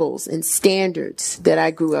principles and standards that I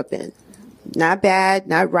grew up in. Not bad,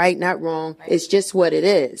 not right, not wrong. It's just what it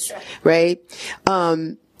is, right?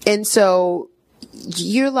 And so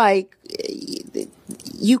you're like,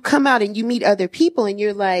 you come out and you meet other people and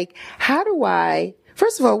you're like,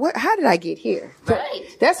 first of all, how did I get here?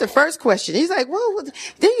 Right. That's the first question. He's like, well,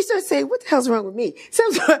 then you start saying, what the hell's wrong with me?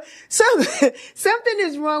 Something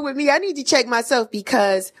is wrong with me. I need to check myself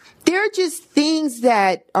because there are just things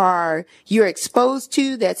that you're exposed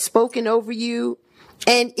to, that's spoken over you.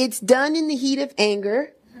 And it's done in the heat of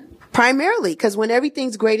anger. Primarily, because when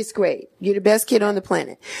everything's great, it's great. You're the best kid on the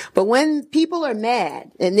planet. But when people are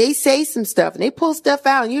mad and they say some stuff and they pull stuff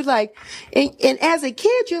out and you're like, and as a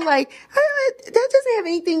kid, you're like, that doesn't have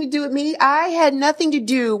anything to do with me. I had nothing to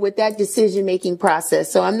do with that decision-making process.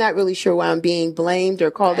 So I'm not really sure why I'm being blamed or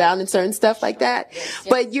called out and certain stuff like that. Yes.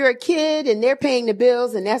 But you're a kid and they're paying the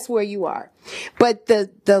bills and that's where you are. But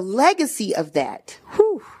the legacy of that,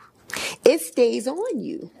 it stays on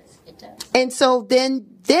you. And so then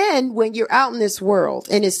when you're out in this world,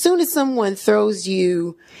 and as soon as someone throws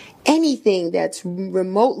you anything that's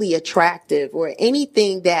remotely attractive or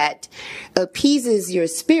anything that appeases your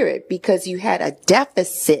spirit because you had a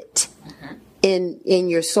deficit in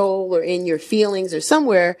your soul or in your feelings or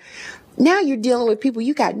somewhere, now you're dealing with people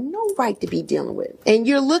you got no right to be dealing with. And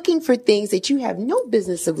you're looking for things that you have no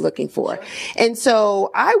business of looking for. And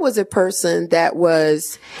so I was a person that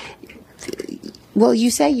was, well,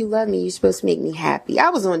 you say you love me, you're supposed to make me happy. I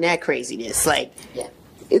was on that craziness. Like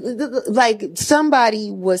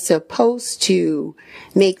somebody was supposed to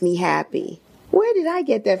make me happy. Where did I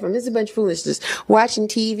get that from? This is a bunch of foolishness. Watching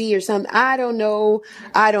TV or something. I don't know.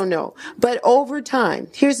 But over time,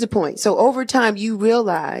 here's the point. So over time, you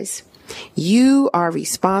realize you are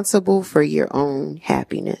responsible for your own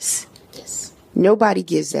happiness. Yes. Nobody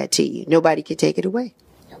gives that to you. Nobody can take it away.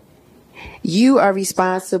 You are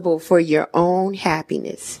responsible for your own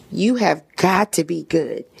happiness. You have got to be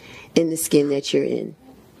good in the skin that you're in,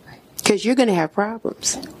 because you're going to have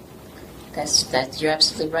problems. That's you're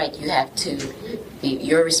absolutely right. You have to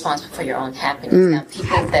you're responsible for your own happiness. Now,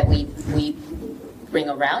 people that we bring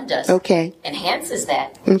around us enhances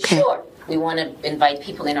that. Okay. Sure, we want to invite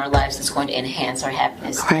people in our lives that's going to enhance our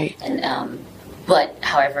happiness. Right. And but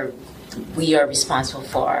however, we are responsible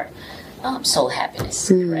for our soul happiness.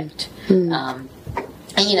 Correct.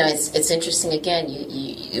 And it's interesting again.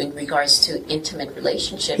 You in regards to intimate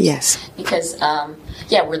relationships. Yes. Because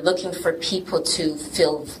we're looking for people to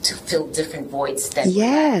fill different voids. That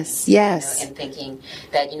yes. And thinking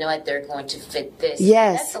that they're going to fit this.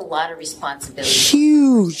 Yes. That's a lot of responsibility.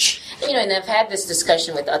 Huge. And I've had this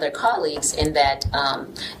discussion with other colleagues in that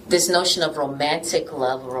this notion of romantic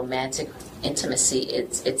love or romantic intimacy,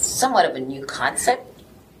 it's somewhat of a new concept.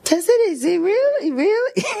 Is it really?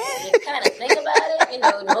 You kind of think about it.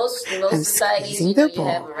 Most societies, you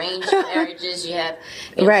have arranged marriages. You have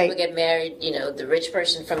people get married. The rich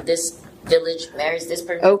person from this village marries this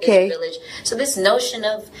person from this village. So this notion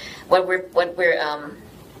of what we're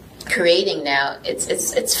creating now, it's a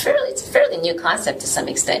fairly new concept to some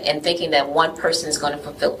extent, and thinking that one person is going to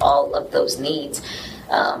fulfill all of those needs.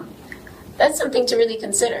 That's something to really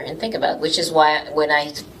consider and think about. Which is why when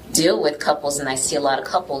I deal with couples, and I see a lot of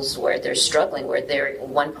couples where they're struggling, where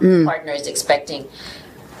one partner is expecting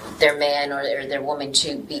their man or their woman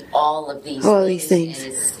to be all of these things.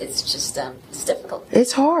 And it's just it's difficult.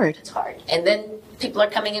 It's hard. And then people are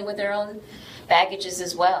coming in with their own baggages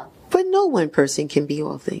as well. But no one person can be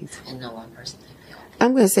all things. And no one person can be all things.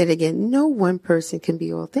 I'm going to say it again. No one person can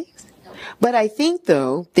be all things. No. But I think,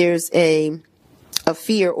 though, there's a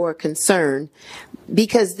fear or a concern,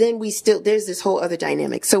 because then there's this whole other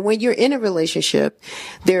dynamic. So when you're in a relationship,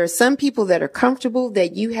 there are some people that are comfortable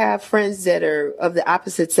that you have friends that are of the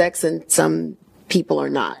opposite sex, and some people are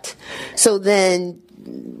not. So then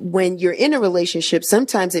when you're in a relationship,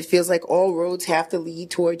 sometimes it feels like all roads have to lead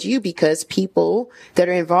towards you, because people that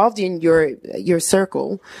are involved in your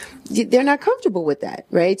circle, they're not comfortable with that,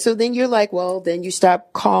 right? So then you're like, well, then you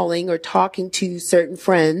stop calling or talking to certain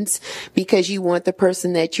friends because you want the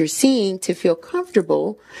person that you're seeing to feel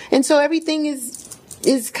comfortable. And so everything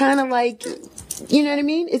is kind of like, you know what I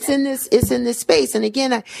mean? It's in this space. And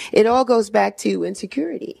again, it all goes back to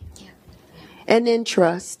insecurity. And then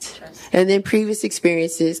trust, and then previous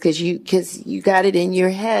experiences, because you got it in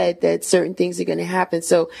your head that certain things are going to happen.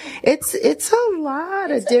 So it's a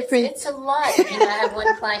lot of different. It's a lot. I have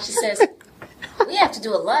one client. She says, "We have to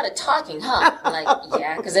do a lot of talking, huh?" I'm like,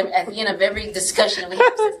 yeah, because at the end of every discussion we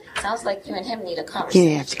have, sounds like you and him need a conversation.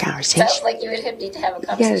 You have a conversation. Sounds like you and him need to have a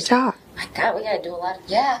conversation. You got to talk. My God, we got to do a lot.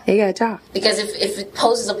 You got to talk. Because if it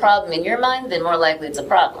poses a problem in your mind, then more likely it's a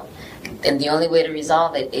problem. And the only way to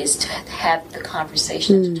resolve it is to have the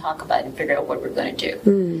conversation, to talk about it and figure out what we're going to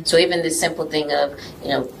do. So even the simple thing of,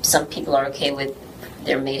 some people are okay with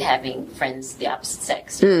their mate having friends the opposite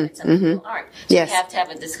sex. And some people aren't. So you have to have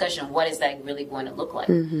a discussion. What is that really going to look like?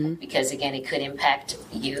 Because, again, it could impact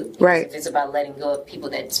you. Right. If it's about letting go of people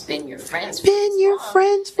that's been your friends for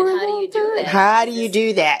friends for a how do you do that? How do you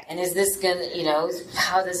do that? And is this going to,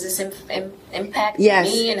 how does this impact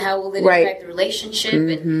yes. me, and how will it impact the relationship?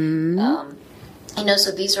 And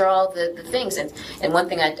so these are all the things. And one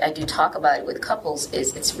thing I do talk about with couples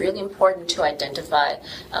is it's really important to identify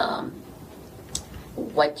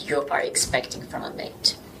what you are expecting from a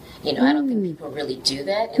mate. I don't think people really do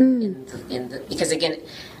that because, again,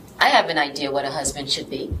 I have an idea what a husband should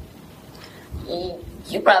be.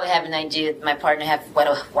 You probably have an idea, my partner have what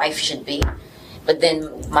a wife should be. But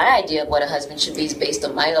then my idea of what a husband should be is based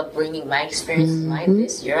on my upbringing, my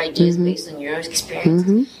experiences, your idea is based on your experience.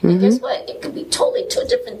 And guess what? It could be totally two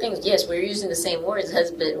different things. Yes, we're using the same words,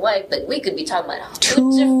 husband and wife, but we could be talking about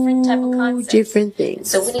two different type of concepts. Different things.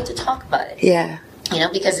 So we need to talk about it. Yeah.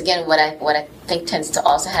 Because, again, what I think tends to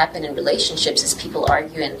also happen in relationships is people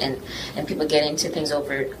argue and people get into things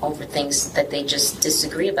over things that they just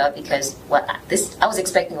disagree about, because I was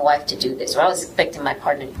expecting a wife to do this, or I was expecting my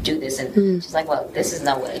partner to do this, and she's like, well, this is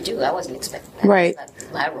not what I do. I wasn't expecting that. Right. That's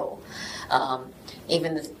not my role.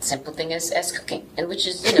 Even the simple thing as cooking, and which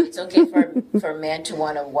is, it's okay for a man to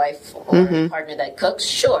want a wife or a partner that cooks,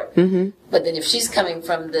 sure. But then if she's coming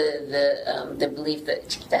from the belief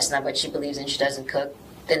that that's not what she believes and she doesn't cook,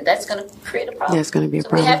 then that's going to create a problem. That's going to be a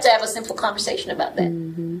problem. We have to have a simple conversation about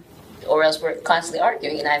that. Or else we're constantly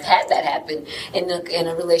arguing. And I've had that happen in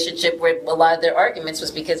a relationship where a lot of their arguments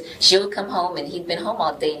was because she would come home and he'd been home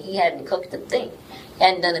all day and he hadn't cooked a thing. He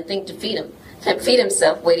hadn't done a thing to feed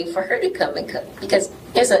himself, waiting for her to come and cook. Because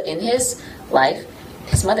in his life,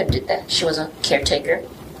 his mother did that. She was a caretaker,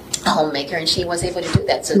 a homemaker, and she was able to do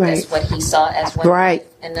that. So that's what he saw as what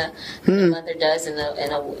and the mother does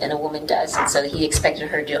and a woman does. And so he expected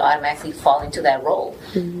her to automatically fall into that role.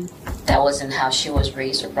 That wasn't how she was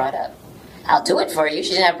raised or brought up. I'll do it for you.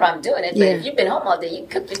 She didn't have a problem doing it. But if you've been home all day, you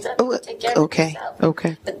cook yourself. You take care of yourself.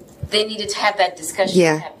 Okay. But they needed to have that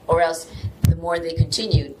discussion. Or else the more they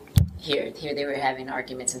continued, here they were having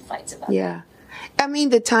arguments and fights about that. I mean,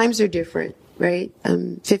 the times are different. right?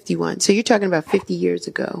 I'm 51. So you're talking about 50 years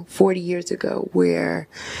ago, 40 years ago, where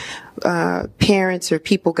parents or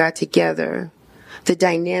people got together, the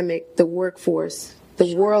dynamic, the workforce,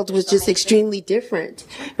 the world was just extremely different,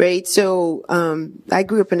 right? So I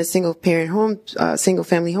grew up in a single family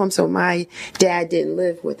home. So my dad didn't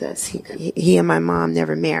live with us. He and my mom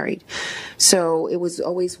never married. So it was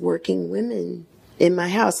always working women in my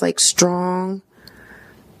house, like strong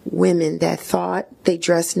women that thought they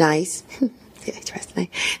dressed nice. They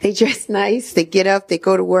dress nice. They get up, they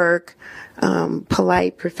go to work.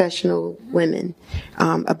 Polite, professional women,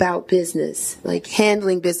 about business, like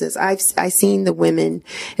handling business. I've seen the women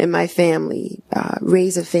in my family,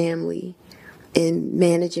 raise a family and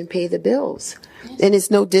manage and pay the bills. And it's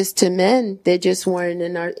no diss to men. They just weren't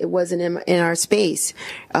it wasn't in our space.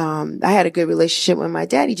 I had a good relationship with my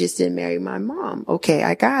dad. He just didn't marry my mom. Okay,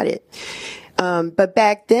 I got it. But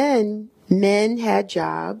back then, men had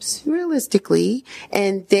jobs, realistically,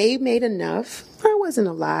 and they made enough. It wasn't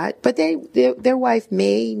a lot, but their wife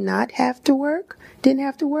may not have to work, didn't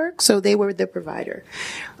have to work, so they were the provider.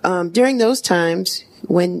 During those times,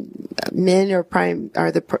 when men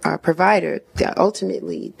are the provider,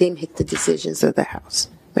 ultimately they make the decisions of the house.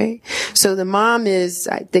 Right? So the mom is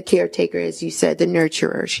the caretaker, as you said, the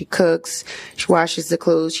nurturer. She cooks, she washes the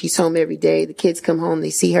clothes, she's home every day. The kids come home,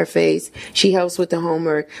 they see her face. She helps with the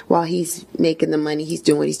homework while he's making the money, he's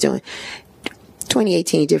doing what he's doing.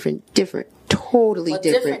 2018, different, totally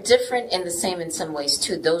different. Different and the same in some ways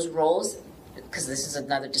too. Those roles, because this is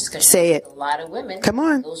another discussion. Say it. A lot of women. Come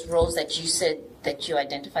on. Those roles that you said that you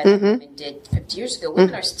identified that women did 50 years ago,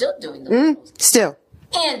 women are still doing those roles. Still.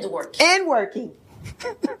 And working. And working.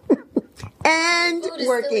 And food is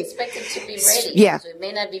working. Still expected to be ready. Yeah. So it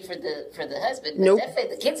may not be for the husband, but nope.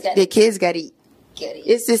 definitely the kids got the kids got to eat.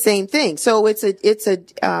 It's the same thing. So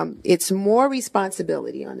it's more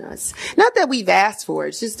responsibility on us. Not that we've asked for it.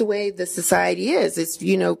 It's just the way the society is. It's,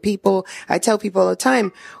 I tell people all the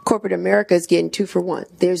time, corporate America is getting 2 for 1.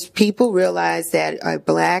 There's people realize that a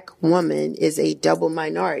black woman is a double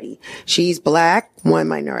minority. She's black, one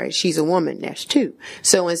minority. She's a woman. That's 2.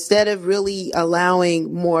 So instead of really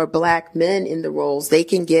allowing more black men in the roles, they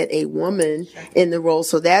can get a woman in the role.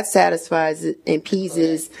 So that satisfies and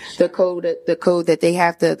appeases the code that they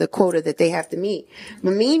have the quota that they have to meet.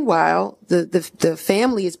 But meanwhile, the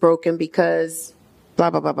family is broken because blah,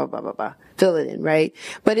 blah, blah, blah, blah, blah, blah. Fill it in, right?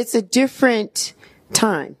 But it's a different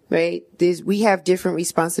time, right? We have different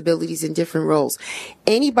responsibilities and different roles.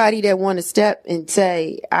 Anybody that want to step and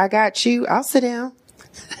say, I got you, I'll sit down.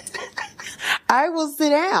 I will sit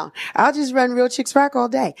down. I'll just run Real Chicks Rock all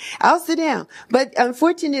day. I'll sit down. But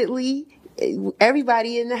unfortunately,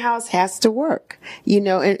 everybody in the house has to work,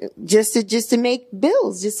 and just to make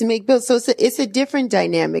bills, So it's a different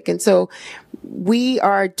dynamic. And so we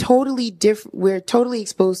are totally different. We're totally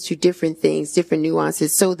exposed to different things, different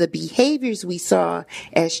nuances. So the behaviors we saw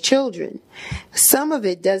as children, some of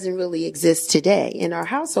it doesn't really exist today in our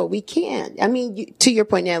household. We can. I mean, to your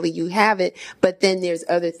point, Natalie, you have it, but then there's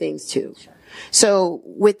other things too. So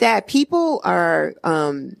with that, people are,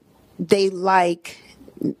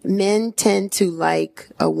 men tend to like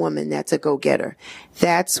a woman that's a go-getter.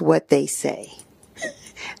 That's what they say.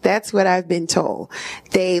 That's what I've been told.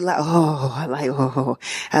 They I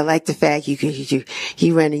like the fact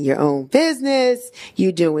you running your own business.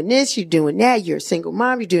 You doing this, you doing that. You're a single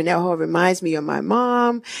mom. You're doing that. Oh, it reminds me of my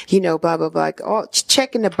mom. Blah, blah, blah. Like, oh,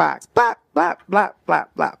 checking the box. Blah, blah, blah, blah,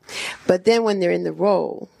 blah. But then when they're in the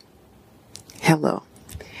role, hello.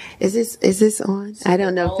 Is this on? I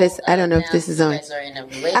don't know if this is on. You guys are in a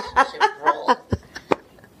relationship role,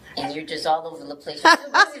 and you're just all over the place.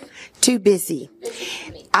 Too busy.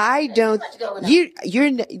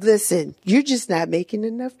 Listen, you're just not making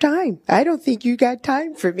enough time. I don't think you got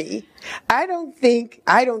time for me. I don't think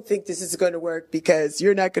this is going to work because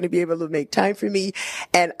you're not going to be able to make time for me.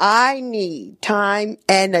 And I need time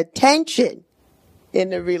and attention in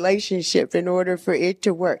the relationship in order for it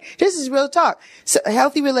to work. This is real talk. So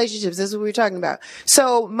healthy relationships, this is what we're talking about.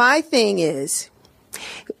 So my thing is,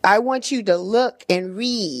 I want you to look and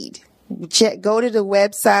read. Go to the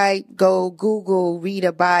website, go Google, read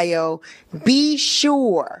a bio. Be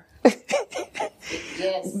sure.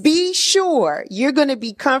 Yes. Be sure you're going to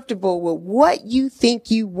be comfortable with what you think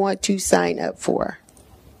you want to sign up for.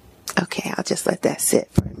 Okay, I'll just let that sit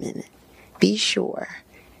for a minute. Be sure.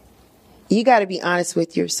 You got to be honest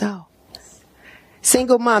with yourself.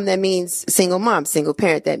 Single mom, that means single mom. Single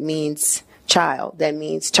parent, that means child. That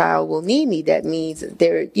means child will need me. That means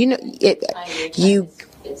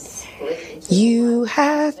you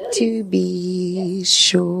have to be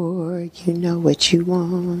sure you know what you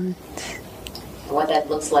want. What that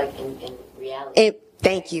looks like in reality.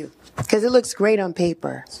 Thank you. Because it looks great on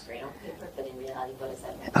paper. It's great on paper, but in reality, what does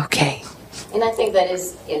that mean? Okay. And I think that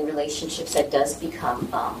is, in relationships, that does become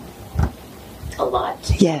a lot.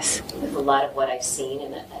 Yes. With a lot of what I've seen,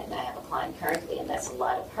 and I have a client currently, and that's a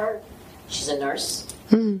lot of her. She's a nurse,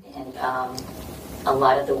 and a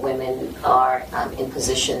lot of the women are in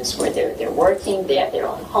positions where they're working, they have their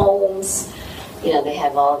own homes, they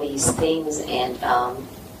have all these things, and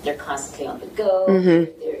they're constantly on the go.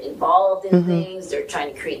 They're involved in things. They're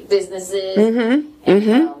trying to create businesses,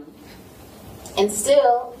 and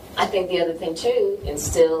still, I think the other thing too, and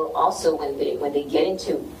still also when they get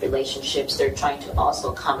into relationships, they're trying to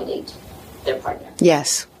also accommodate their partner.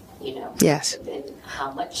 Yes. Yes. But then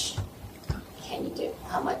how much can you do?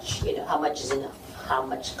 How much is enough? How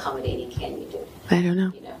much accommodating can you do? I don't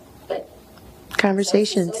know. But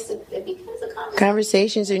conversations. So it becomes a conversation.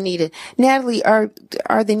 Conversations are needed. Natalie, are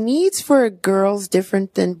the needs for girls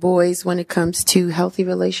different than boys when it comes to healthy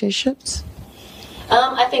relationships?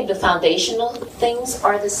 I think the foundational things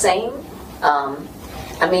are the same.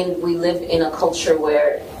 We live in a culture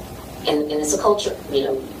where, and it's a culture,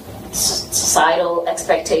 societal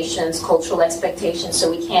expectations, cultural expectations, so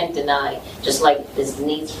we can't deny, just like there's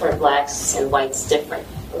needs for blacks and whites different.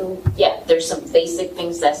 Yeah, there's some basic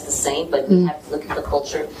things that's the same, but we have to look at the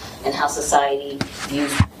culture and how society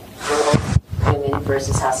views girls, women,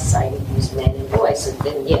 versus how society views men and boys. So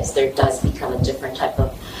then, yes, there does become a different type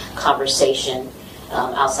of conversation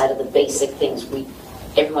outside of the basic things.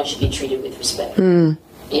 Everyone should be treated with respect. Everyone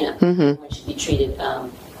should be treated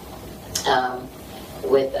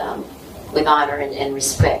with honor and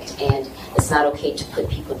respect, and it's not okay to put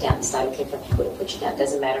people down. It's not okay for people to put you down. It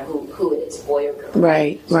doesn't matter who it is, boy or girl.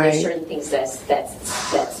 Right. So there's certain things that's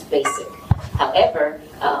basic. However,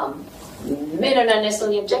 men are not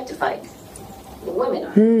necessarily objectified. Women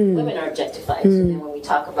are. Women are objectified. So then when we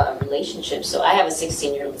talk about relationships, so I have a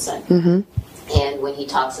 16-year-old son, and when he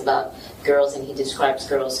talks about girls and he describes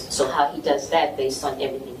girls, so how he does that based on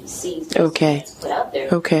everything he sees, put out there,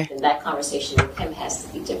 then that conversation with him has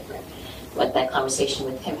to be different. But that conversation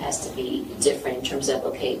with him has to be different in terms of,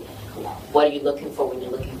 okay, what are you looking for when you're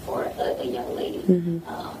looking for a young lady?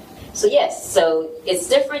 So yes, so it's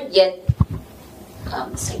different yet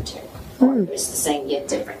the same too. Or it's the same yet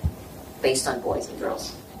different based on boys and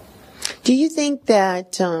girls. Do you think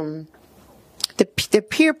that the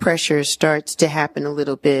peer pressure starts to happen a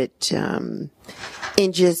little bit in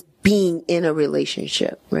just being in a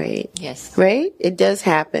relationship, right? Yes. Right? It does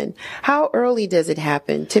happen. How early does it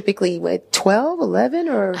happen? Typically, 12, 11,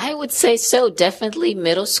 or? I would say so. Definitely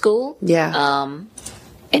middle school. Yeah.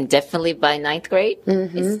 And definitely by 9th grade,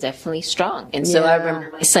 it's definitely strong. And so I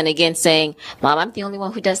remember my son again saying, "Mom, I'm the only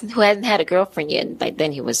one who hasn't had a girlfriend yet." And by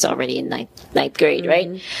then he was already in ninth grade,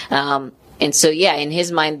 right? And so, in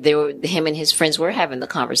his mind, him and his friends were having the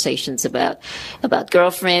conversations about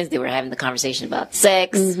girlfriends. They were having the conversation about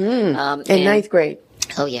sex. In 9th grade.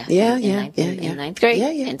 Oh, yeah. In 9th grade.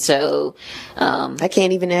 Yeah. And so... I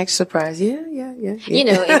can't even act surprised. Yeah. And again, me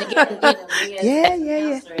as a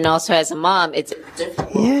counselor and also as a mom, it's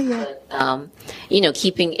difficult. But,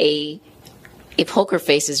 keeping a poker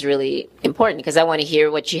face is really important because I want to hear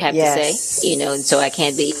what you have to say, and so I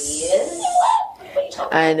can't be...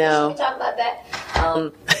 I know. Can we talk about that?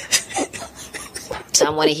 So I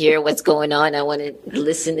want to hear what's going on. I want to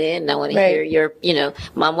listen in. I want to hear your,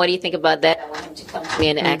 Mom, what do you think about that? I want him to come to me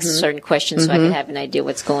and ask certain questions so I can have an idea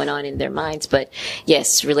what's going on in their minds. But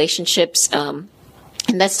yes, relationships, and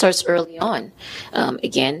that starts early on.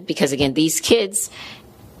 Because these kids,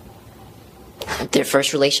 their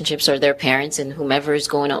first relationships are their parents and whomever's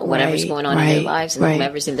going on, whatever's going on in their lives and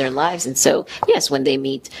whomever's in their lives. And so, yes, when they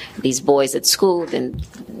meet these boys at school, then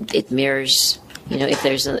it mirrors, if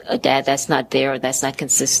there's a dad that's not there or that's not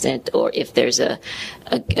consistent, or if there's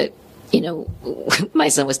my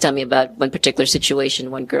son was telling me about one particular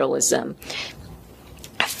situation. One girl was,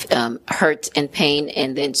 hurt and pain,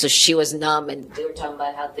 and then so she was numb, and they were talking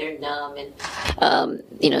about how they're numb, and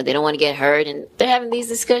they don't want to get hurt, and they're having these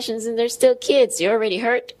discussions, and they're still kids. You're already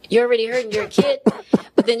hurt, and you're a kid,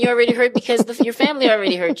 but then you're already hurt because your family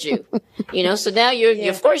already hurt you, So now you're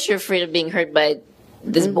of course you're afraid of being hurt by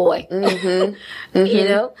this boy,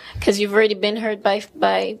 because you've already been hurt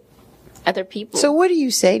by other people. So what do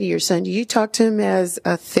you say to your son? Do you talk to him as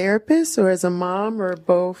a therapist or as a mom or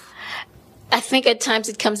both? I think at times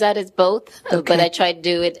it comes out as both, but I try to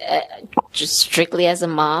do it just strictly as a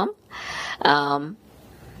mom. But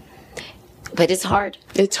it's hard.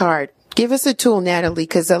 It's hard. Give us a tool, Natalie,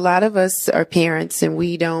 because a lot of us are parents and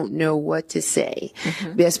we don't know what to say,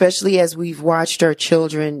 especially as we've watched our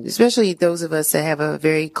children, especially those of us that have a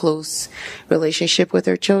very close relationship with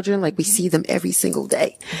our children. Like we see them every single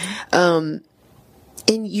day.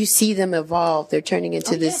 And you see them evolve. They're turning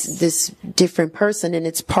into this different person, and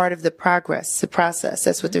it's part of the process.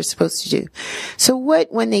 That's what they're supposed to do. So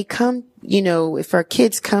when they come, if our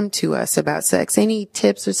kids come to us about sex, any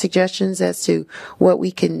tips or suggestions as to what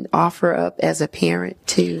we can offer up as a parent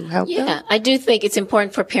to help them? Yeah, I do think it's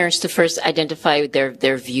important for parents to first identify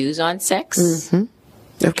their views on sex. Mm-hmm.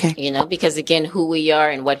 Okay. Because again, who we are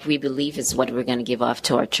and what we believe is what we're going to give off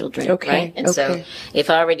to our children. Okay. Right? And so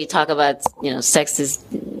if I already talk about, sex is,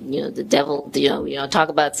 the devil, talk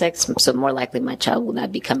about sex, so more likely my child will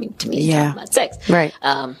not be coming to me to talk about sex. Right.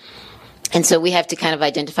 And so we have to kind of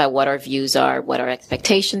identify what our views are, what our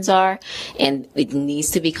expectations are, and it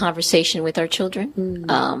needs to be conversation with our children.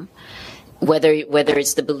 Mm. Whether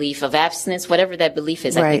it's the belief of abstinence, whatever that belief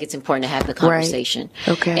is, I think it's important to have the conversation.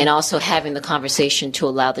 Right. Okay. And also having the conversation to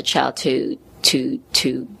allow the child to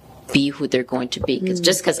be who they're going to be. Because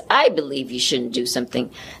just because I believe you shouldn't do something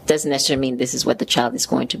doesn't necessarily mean this is what the child is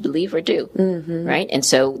going to believe or do. Mm-hmm. Right? And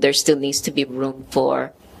so there still needs to be room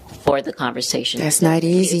for the conversation. That's not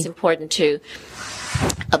easy. It's important to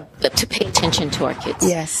pay attention to our kids.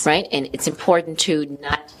 Yes. Right? And it's important to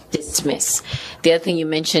not dismiss. The other thing you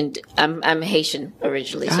mentioned, I'm Haitian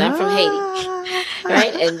originally, so I'm from Haiti.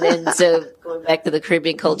 Right? And then so going back to the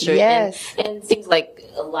Caribbean culture. Yes. And it seems like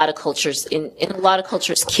a lot of cultures, in a lot of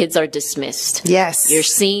cultures, kids are dismissed. Yes. You're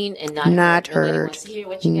seen and not heard. Nobody wants to hear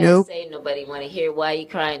what you got to say. Nobody want to hear why you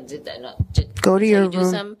crying. No, go to your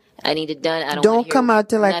room. I need it done. I don't come out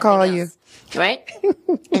till I call you. Right?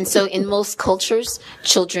 And so in most cultures,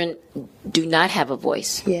 children do not have a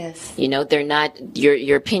voice. Yes. They're not,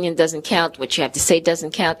 your opinion doesn't count. What you have to say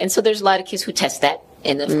doesn't count. And so there's a lot of kids who test that.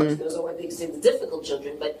 And of course, those are what they consider the difficult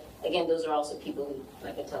children. But again, those are also people who,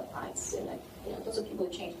 like I tell clients, and those are people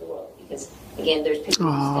who change the world. Because again, there's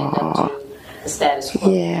people who stand up to the status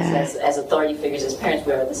quo. Yeah. As authority figures, as parents,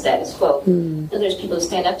 we are the status quo. And there's people who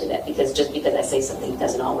stand up to that because just because I say something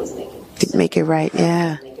doesn't always make it. So, make it right,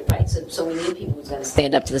 yeah. Make it right. So we need people who's going to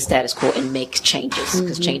stand up to the status quo and make changes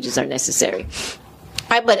because changes are necessary.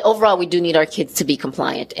 Right, but overall, we do need our kids to be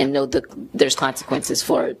compliant and know that there's consequences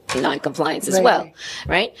for non-compliance as well,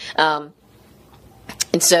 right? And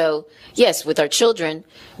so, yes, with our children,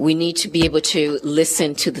 we need to be able to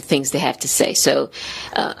listen to the things they have to say. So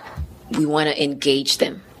we want to engage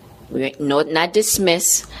them. Not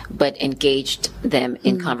dismiss, but engage them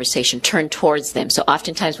in conversation, turn towards them. So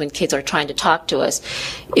oftentimes when kids are trying to talk to us,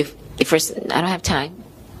 if first, I don't have time.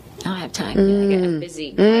 I'm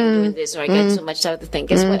busy. I'm doing this, or I got so much other thing.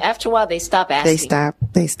 Guess what? After a while, they stop asking. They stop.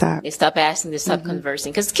 They stop asking. They stop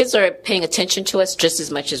conversing because kids are paying attention to us just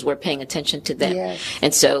as much as we're paying attention to them. Yes.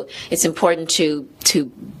 And so it's important to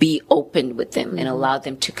be open with them and allow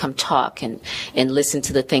them to come talk and listen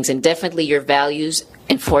to the things. And definitely your values,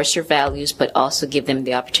 enforce your values, but also give them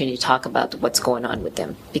the opportunity to talk about what's going on with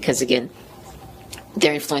them. Because again,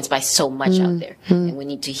 they're influenced by so much out there, and we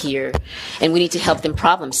need to hear, and we need to help them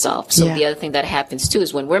problem solve. So the other thing that happens too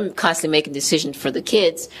is when we're constantly making decisions for the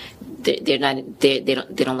kids, they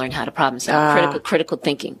don't learn how to problem solve. Critical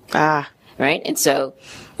thinking. Right, and so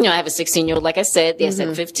I have a 16-year-old. Like I said, yes,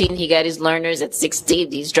 at 15 he got his learners. At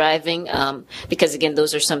 16 he's driving. Because again,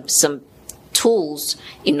 those are some tools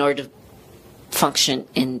in order to function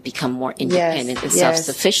and become more independent and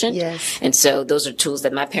self-sufficient. Yes. And so those are tools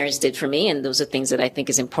that my parents did for me, and those are things that I think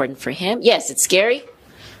is important for him. Yes, it's scary.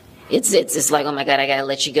 It's like, oh my God, I gotta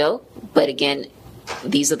let you go. But again,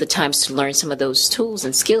 these are the times to learn some of those tools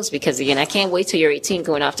and skills, because again, I can't wait till you're 18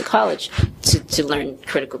 going off to college to learn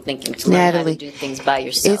critical thinking, to learn how to do things by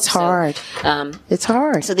yourself. It's hard. It's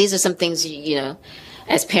hard. So these are some things,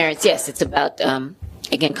 as parents, yes, it's about,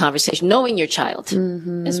 again, conversation, knowing your child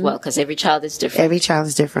as well, because every child is different. Every child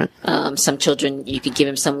is different. Some children, you could give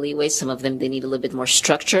them some leeway. Some of them, they need a little bit more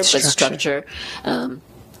structure. But structure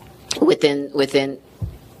within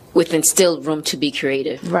still room to be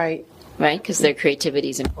creative. Right. Right? Because their creativity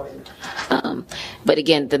is important. But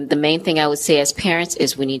again, the main thing I would say as parents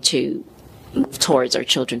is we need to move towards our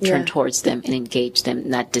children, turn towards them and engage them,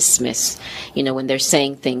 not dismiss. When they're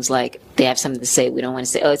saying things like they have something to say, we don't want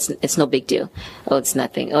to say, oh, it's no big deal. Oh, it's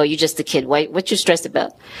nothing. Oh, you're just a kid. What you stressed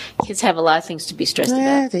about? Kids have a lot of things to be stressed about.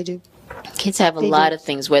 Yeah, they do. Kids have a lot of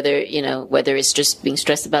things, whether it's just being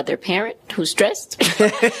stressed about their parent who's stressed.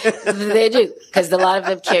 They do, because a lot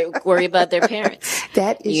of them worry about their parents.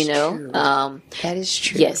 That is true. That is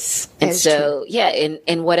true. Yes. And so,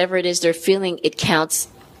 and whatever it is they're feeling, it counts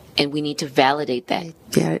and we need to validate that.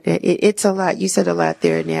 Yeah, it's a lot. You said a lot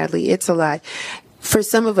there, Natalie. It's a lot. For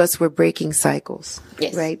some of us, we're breaking cycles,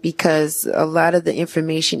 yes, right? Because a lot of the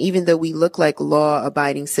information, even though we look like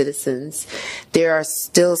law-abiding citizens, there are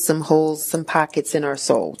still some holes, some pockets in our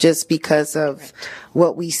soul, just because of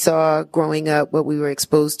what we saw growing up, what we were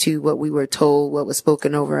exposed to, what we were told, what was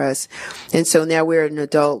spoken over us. And so now we're an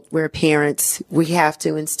adult, we're parents, we have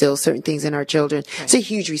to instill certain things in our children. Right. It's a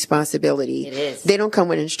huge responsibility. It is. They don't come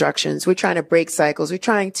with instructions. We're trying to break cycles. We're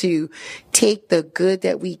trying to take the good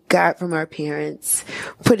that we got from our parents,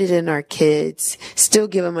 put it in our kids, still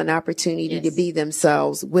give them an opportunity yes, to be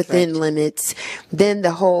themselves within limits. Then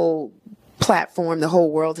the whole platform, the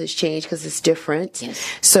whole world has changed because it's different. Yes.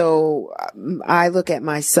 So I look at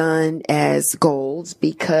my son as gold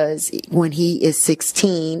because when he is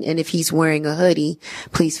 16 and if he's wearing a hoodie,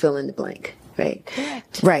 please fill in the blank. Right.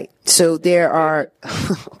 Correct. Right. So there are,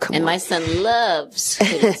 and my son loves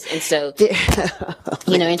hoodies. And so,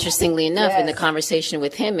 interestingly enough, in the conversation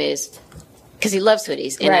with him is, because he loves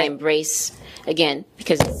hoodies, and I embrace, again,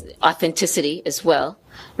 because it's authenticity as well,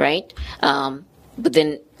 right? But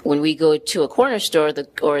then when we go to a corner store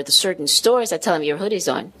or the certain stores, I tell them your hoodie's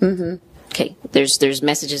on. Mm-hmm. Okay, there's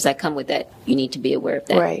messages that come with that. You need to be aware of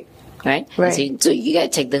that. Right. Right. So you got to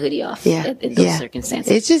take the hoodie off. Yeah. In those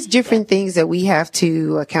circumstances. It's just different things that we have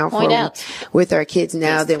to account for with our kids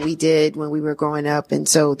now than we did when we were growing up. And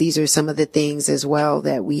so these are some of the things as well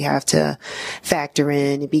that we have to factor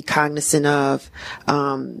in and be cognizant of.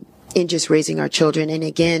 In just raising our children, and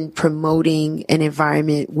again promoting an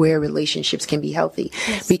environment where relationships can be healthy.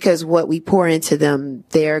 Yes. Because what we pour into them,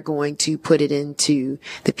 they're going to put it into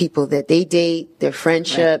the people that they date, their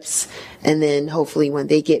friendships, and then hopefully when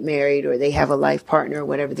they get married or they have a life partner,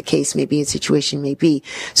 whatever the case may be and situation may be.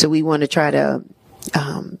 So we want to try to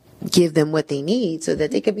give them what they need so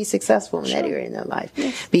that they can be successful in that area in their life.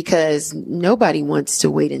 Yes. Because nobody wants to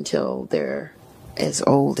wait until they're as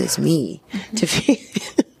old as me to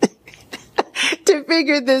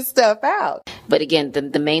figure this stuff out. But again,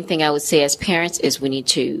 the main thing I would say as parents is we need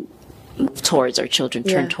to move towards our children,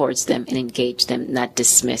 turn towards them and engage them, not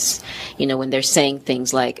dismiss. When they're saying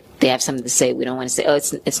things like they have something to say, we don't want to say, oh,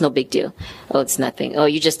 it's no big deal. Oh, it's nothing. Oh,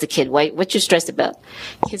 you're just a kid. What you stressed about?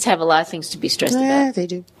 Kids have a lot of things to be stressed about. Yeah, they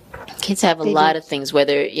do. Kids have a lot of things,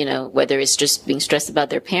 whether it's just being stressed about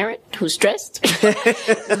their parent who's stressed.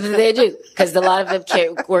 They do, because a lot of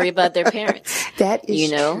them worry about their parents. That is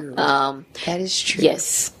true. That is true.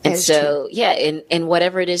 Yes. And so, and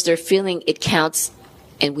whatever it is they're feeling, it counts,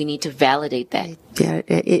 and we need to validate that. Yeah,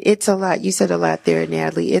 it's a lot. You said a lot there,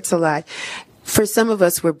 Natalie. It's a lot. For some of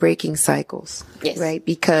us, we're breaking cycles, right?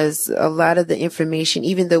 Because a lot of the information,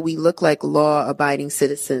 even though we look like law-abiding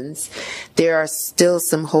citizens, there are still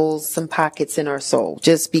some holes, some pockets in our soul,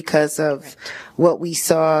 just because of what we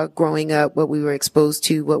saw growing up, what we were exposed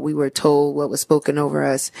to, what we were told, what was spoken over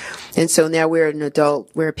us. And so now we're an adult,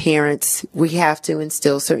 we're parents, we have to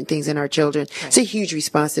instill certain things in our children. Right. It's a huge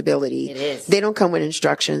responsibility. It is. They don't come with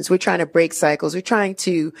instructions. We're trying to break cycles. We're trying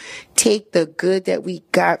to take the good that we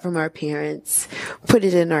got from our parents, put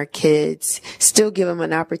it in our kids, still give them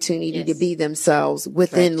an opportunity to be themselves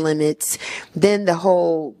within limits. Then the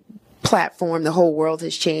whole platform, the whole world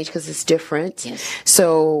has changed because it's different. Yes.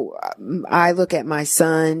 So I look at my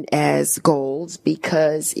son as gold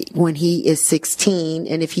because when he is 16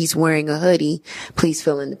 and if he's wearing a hoodie, please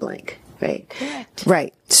fill in the blank. Right. Correct.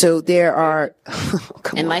 Right. So there are,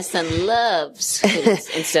 my son loves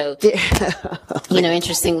hoodies. And so,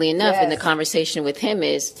 interestingly enough, in the conversation with him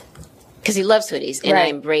is, because he loves hoodies, and I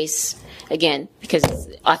embrace, again, because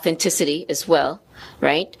it's authenticity as well,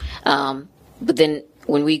 right? But then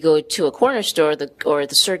when we go to a corner store or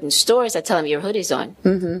the certain stores, I tell them your hoodie's on.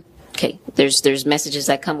 Mm-hmm. Okay, there's messages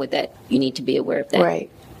that come with that. You need to be aware of that.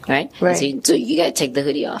 Right. So you got to take the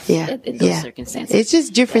hoodie off in those circumstances. It's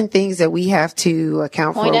just different things that we have to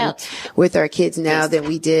account for with our kids now than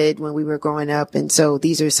we did when we were growing up. And so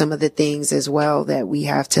these are some of the things as well that we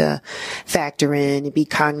have to factor in and be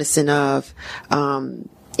cognizant of.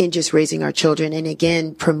 In just raising our children, and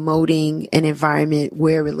again promoting an environment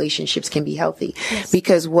where relationships can be healthy. Yes.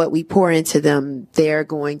 Because what we pour into them, they're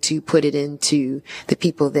going to put it into the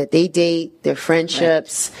people that they date, their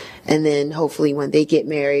friendships, and then hopefully when they get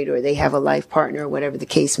married or they have a life partner, whatever the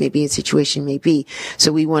case may be and situation may be.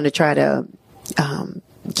 So we want to try to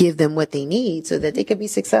give them what they need so that they can be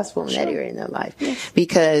successful in that area in their life. Yes.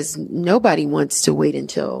 Because nobody wants to wait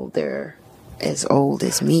until they're as old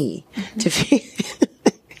as me to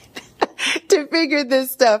figure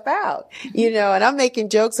this stuff out, and I'm making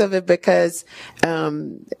jokes of it because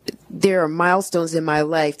there are milestones in my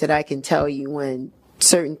life that I can tell you when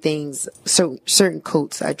certain things, so certain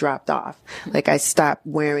coats I dropped off. Like I stopped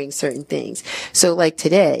wearing certain things. So like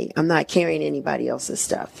today, I'm not carrying anybody else's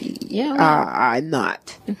stuff. Yeah. I'm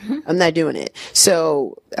not. I'm not doing it.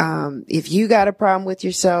 So, if you got a problem with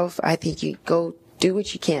yourself, I think you go do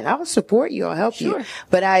what you can. I'll support you. I'll help you.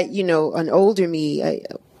 But an older me,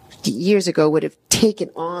 years ago would have taken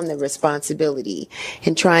on the responsibility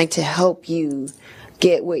and trying to help you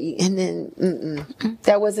get what you, and then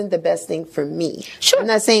that wasn't the best thing for me. Sure. I'm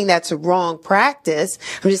not saying that's a wrong practice.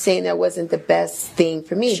 I'm just saying that wasn't the best thing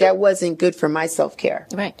for me. Sure. That wasn't good for my self-care.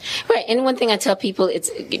 Right. And one thing I tell people, it's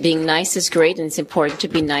being nice is great, and it's important to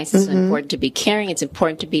be nice. It's important to be caring. It's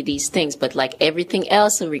important to be these things. But like everything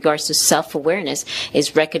else in regards to self-awareness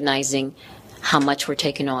is recognizing how much we're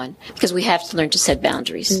taking on, because we have to learn to set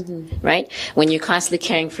boundaries, right? When you're constantly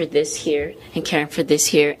caring for this here and caring for this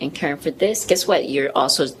here and caring for this, guess what? You're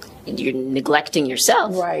neglecting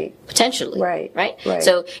yourself, right? Potentially, right?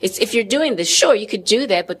 So if you're doing this, sure, you could do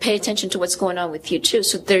that, but pay attention to what's going on with you too.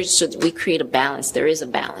 So we create a balance. There is a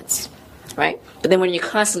balance, right? But then when you're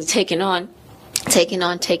constantly taking on,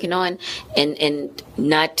 and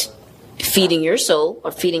not feeding your soul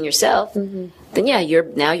or feeding yourself, then you're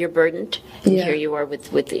burdened, and here you are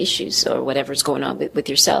with the issues or whatever's going on with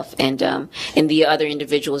yourself, and the other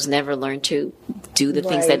individuals never learn to do the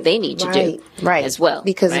things that they need to do as well,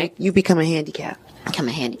 because you become a handicap.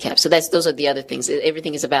 So those are the other things.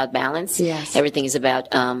 Everything is about balance. Yes. Everything is about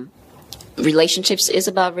relationships is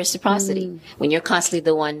about reciprocity. When you're constantly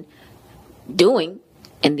the one doing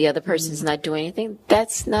and the other person's not doing anything,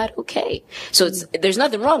 that's not okay. So there's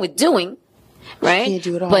nothing wrong with doing, right? You can't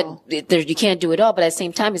do it all. But you can't do it all. But at the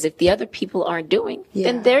same time, if the other people aren't doing,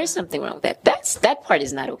 then there is something wrong with that. That part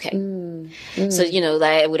is not okay. So,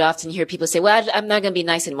 I would often hear people say, well, I'm not going to be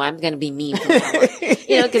nice anymore. I'm going to be mean.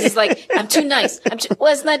 Because it's like, I'm too nice.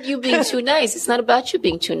 Well, it's not you being too nice. It's not about you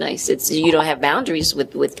being too nice. It's you don't have boundaries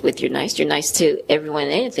with your nice. You're nice to everyone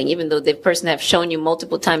and anything, even though the person have shown you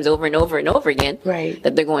multiple times over and over and over again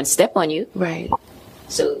that they're going to step on you. Right.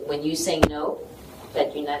 So when you say no,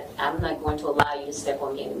 that I'm not going to allow you to step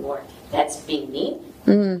on me anymore, that's being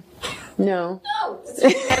mean. No,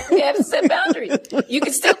 we have to set boundaries. You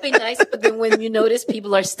can still be nice, but then when you notice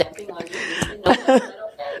people are stepping on you, that's not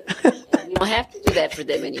okay. You don't have to do that for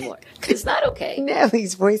them anymore, because it's not okay.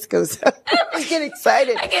 Natalie's voice goes up. I get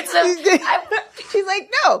excited. I get so. She's like,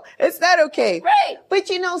 no, it's not okay. Right. But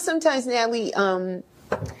sometimes, Natalie,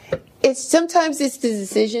 sometimes it's the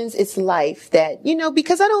decisions, it's life that,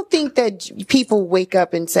 because I don't think that people wake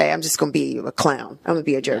up and say, I'm just going to be a clown. I'm going to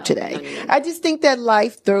be a jerk today. No. I just think that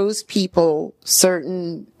life throws people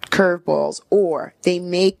certain curveballs, or they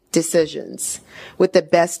make decisions with the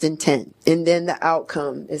best intent, and then the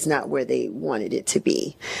outcome is not where they wanted it to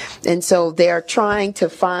be. And so they are trying to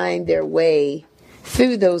find their way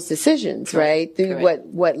through those decisions, right? Through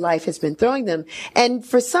what life has been throwing them. And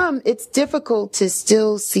for some, it's difficult to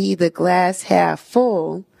still see the glass half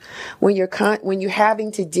full when you're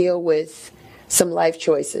having to deal with some life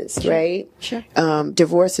choices, right? Sure.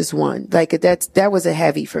 Divorce is one. Like that was a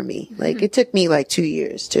heavy for me. Like it took me like 2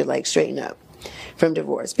 years to straighten up from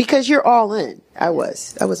divorce, because you're all in. I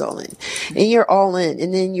was all in, and you're all in,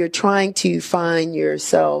 and then you're trying to find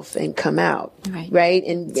yourself and come out, right?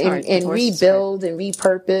 And rebuild and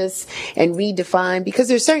repurpose and redefine, because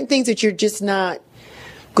there's certain things that you're just not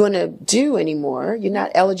going to do anymore. You're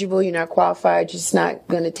not eligible. You're not qualified. You're just not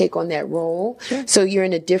going to take on that role. Sure. So you're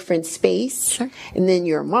in a different space. Sure. And then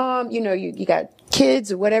you're a mom, you got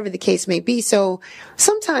kids or whatever the case may be. So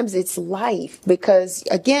sometimes it's life, because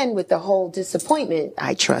again, with the whole disappointment,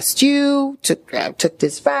 I trust you, took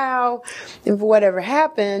this vow, and for whatever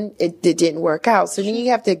happened, it didn't work out. So then you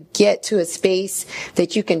have to get to a space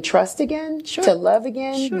that you can trust again, to love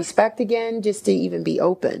again, respect again, just to even be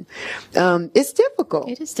open. It's difficult.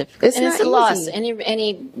 It is difficult. It's a loss.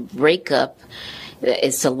 Any breakup,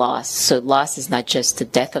 it's a loss. So loss is not just the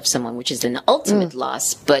death of someone, which is an ultimate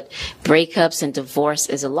loss, but breakups and divorce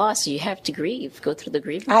is a loss. So you have to grieve, go through the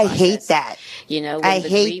grieving process. I hate that. I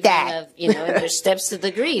hate that. And there's steps to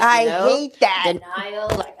the grief. I hate that.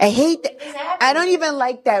 Denial. I hate that. I don't even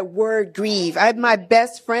like that word, grieve. My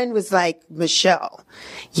best friend was like, Michelle,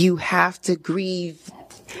 you have to grieve.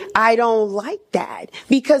 I don't like that,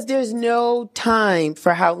 because there's no time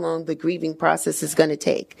for how long the grieving process is going to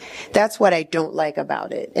take. That's what I don't like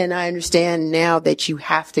about it. And I understand now that you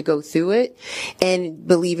have to go through it, and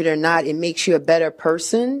believe it or not, it makes you a better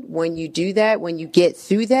person when you do that. When you get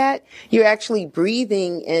through that, you're actually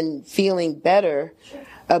breathing and feeling better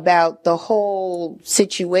about the whole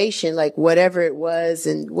situation, like whatever it was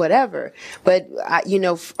and whatever. But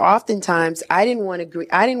oftentimes I didn't want to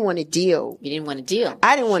I didn't want to deal. You didn't want to deal.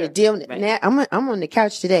 I didn't want to deal. Right. I'm on the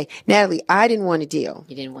couch today. Nathalie, I didn't want to deal.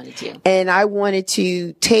 You didn't want to deal. And I wanted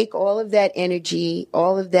to take all of that energy,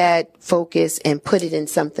 all of that focus, and put it in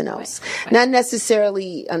something else. Right. Not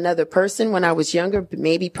necessarily another person when I was younger, but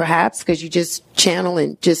maybe perhaps because you just channel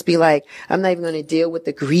and just be like, I'm not even going to deal with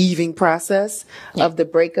the grieving process of the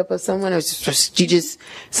breakup of someone. Or just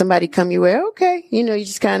somebody come your way. Okay. You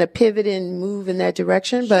just kind of pivot and move in that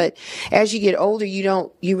direction. But as you get older, you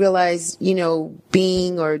realize,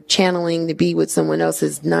 being or channeling to be with someone else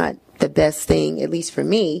is not the best thing, at least for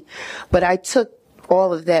me. But I took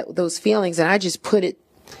all of those feelings and I just put it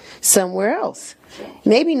somewhere else.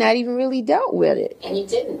 Maybe not even really dealt with it. And you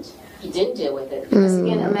didn't. You didn't deal with it. Because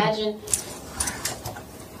again, imagine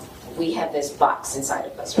we have this box inside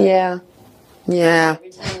of us, right? Yeah. Yeah.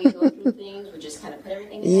 Every time we go through things, we just kind of put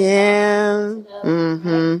everything in the box.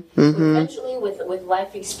 Right? So eventually, with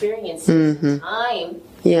life experiences, time,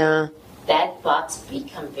 that box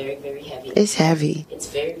become very, very heavy. It's heavy. It's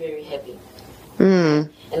very, very heavy. And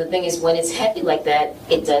the thing is, when it's heavy like that,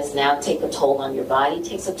 it does now take a toll on your body. It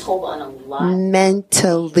takes a toll on a lot.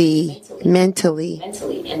 Mentally. And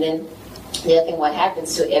then the other thing, what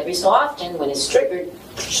happens, so every so often, when it's triggered,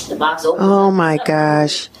 the box opens. Oh my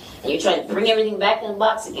gosh. And you're trying to bring everything back in the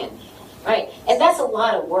box again. Right? And that's a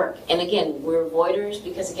lot of work. And again, we're avoiders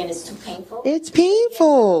because, again, it's too painful. It's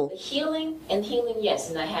painful. The healing,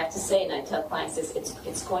 yes. And I have to say, and I tell clients this,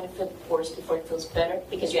 it's going to feel worse before it feels better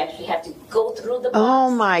because you actually have to go through the box.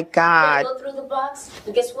 Oh, my God. Go through the box.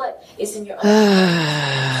 But guess what? It's in your own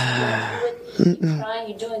You're trying,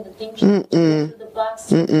 you're doing the things you go through the box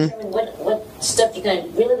to determine what stuff you're going to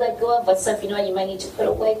really let go of, what stuff you might need to put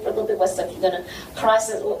away for a little bit, what stuff you're going to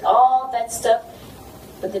process, all that stuff.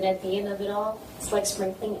 But then at the end of it all, it's like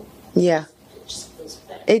spring cleaning. Yeah. It just feels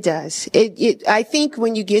better. It does. I think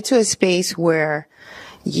when you get to a space where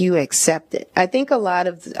you accept it, I think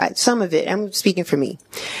some of it, I'm speaking for me,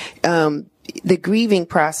 the grieving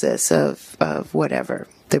process of whatever,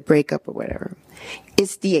 the breakup or whatever,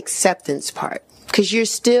 it's the acceptance part. Because you're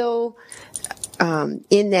still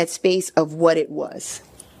in that space of what it was.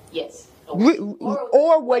 Yes.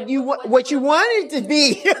 Or what you wanted to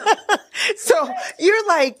be. So you're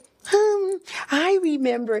like, I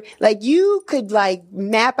remember, like you could like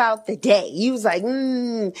map out the day. You was like,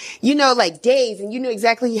 like days, and you knew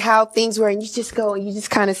exactly how things were, and you just go and you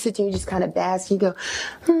just kind of sit there and you just kind of bask. You go,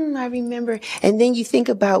 I remember, and then you think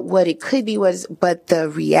about what it could be, but the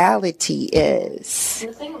reality is.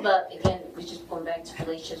 And the thing about, again, we're just going back to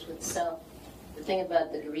relationships with self. The thing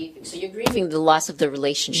about the grieving, so you're grieving the loss of the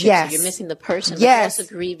relationship. Yes. So you're missing the person. Yes. But you're also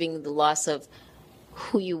grieving the loss of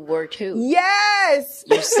who you were too. Yes.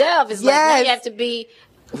 Yourself. It's like now you have to be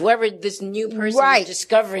whoever this new person is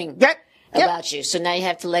discovering about you. So now you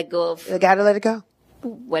have to let go of. You gotta let it go.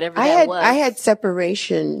 Whatever that was. I had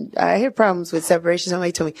separation. I had problems with separation.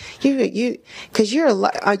 Somebody told me, cause you're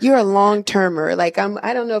a long-termer. Like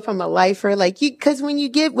I don't know if I'm a lifer. Like cause when you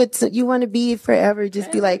get you want to be forever,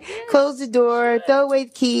 just be like, close the door, throw away the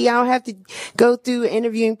key. I don't have to go through an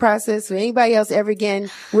interviewing process with anybody else ever again.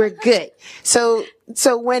 We're good. So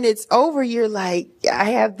when it's over, you're like, I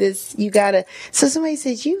have this, so somebody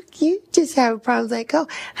says, you just have a problem. Like,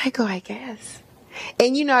 I guess.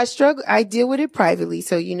 And, I deal with it privately.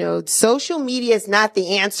 So, social media is not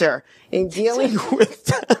the answer in dealing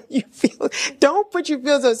with, don't put your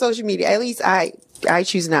feelings on social media. At least I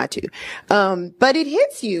choose not to. But it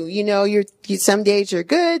hits you, some days you're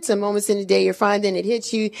good, some moments in the day you're fine, then it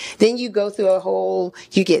hits you. Then you go through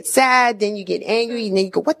you get sad, then you get angry, and then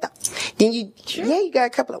you go, what the? Then you got a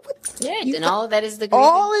couple of, and all of that is the grieving.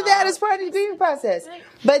 All of that is part of the grieving process. Right.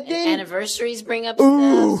 But then anniversaries bring up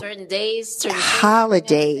stuff, certain days, certain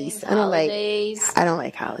holidays. I don't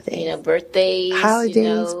like holidays. Birthdays.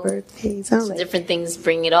 Holidays, birthdays. Different things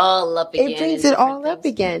bring it all up again. It brings it all up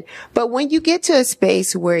again. But when you get to a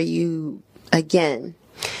space where you, again,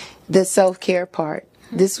 the self-care part,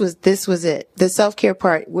 this was it. The self-care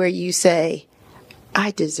part where you say,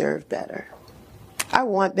 I deserve better. I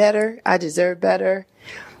want better. I deserve better.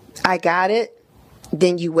 I got it.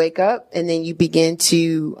 Then you wake up and then you begin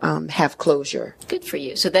to have closure. Good for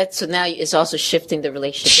you. So now it's also shifting the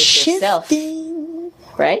relationship with yourself.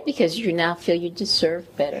 Right? Because you now feel you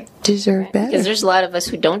deserve better. Better. Because there's a lot of us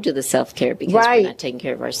who don't do the self-care because we're not taking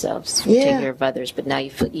care of ourselves. We're taking care of others. But now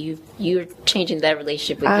you feel you're changing that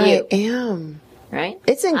relationship with you. I am. Right?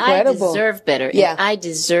 It's incredible. I deserve better. Yeah. And I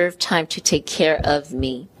deserve time to take care of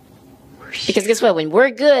me. Because guess what? When we're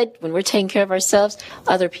good, when we're taking care of ourselves,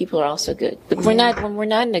 other people are also good. But when we're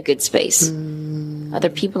not in a good space, other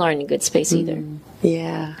people aren't in a good space either.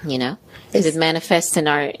 Yeah. You know? Because it manifests in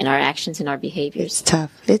our actions and our behaviors. It's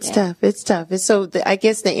tough. It's tough. And so I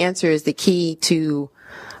guess the answer is the key to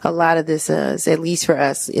a lot of this is, at least for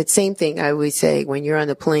us, it's same thing I always say when you're on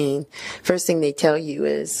the plane. First thing they tell you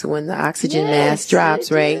is when the oxygen mask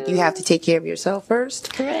drops, right? You have to take care of yourself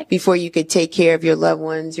first. Correct. Before you could take care of your loved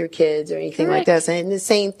ones, your kids, or anything like that. And the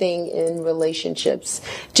same thing in relationships.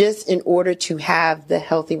 Just in order to have the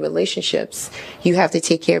healthy relationships, you have to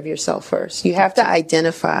take care of yourself first. You have to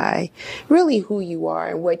identify really who you are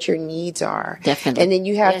and what your needs are. Definitely. And then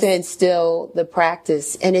you have to instill the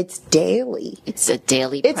practice, and it's daily. It's a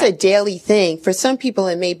daily It's a daily thing. For some people,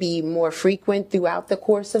 it may be more frequent throughout the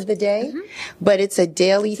course of the day, but it's a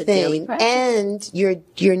daily thing. And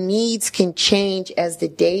your needs can change as the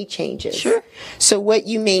day changes. Sure. So what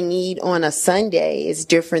you may need on a Sunday is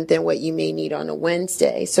different than what you may need on a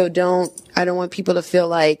Wednesday. So I don't want people to feel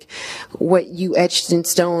like what you etched in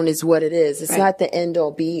stone is what it is. It's not the end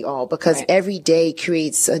all be all, because every day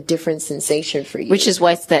creates a different sensation for you. Which is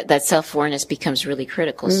why that self-awareness becomes really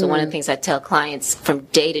critical. So one of the things I tell clients from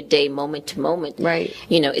day to day, moment to moment,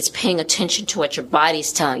 it's paying attention to what your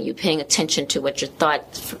body's telling you, paying attention to what your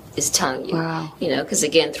thought is telling you. Wow. Because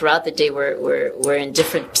again, throughout the day, we're in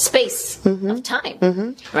different space of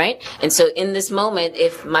time, right? And so in this moment,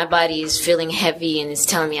 if my body is feeling heavy and is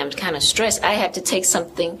telling me I'm kind of stressed, I have to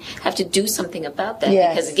do something about that.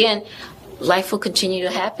 Because again, life will continue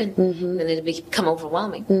to happen and it'll become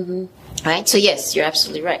overwhelming. Right? So yes, you're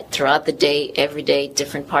absolutely right. Throughout the day, every day,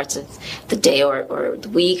 different parts of the day or the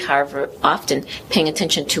week, however often, paying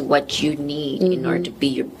attention to what you need in order to be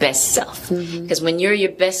your best self. Because when you're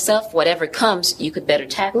your best self, whatever comes, you could better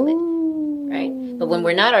tackle it. Right? But when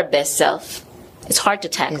we're not our best self, it's hard to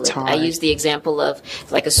tackle it. I use the example of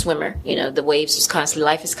like a swimmer. The waves is constantly,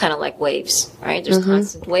 life is kind of like waves, right? There's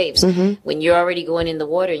constant waves. When you're already going in the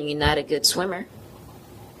water and you're not a good swimmer,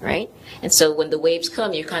 right? And so when the waves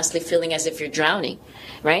come, you're constantly feeling as if you're drowning,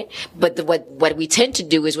 right? But what we tend to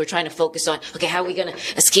do is we're trying to focus on, okay, how are we going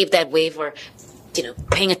to escape that wave, or,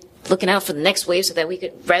 looking out for the next wave so that we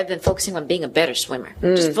could, rather than focusing on being a better swimmer,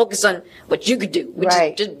 just focus on what you could do, which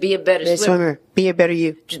is just be a better swimmer. Be a better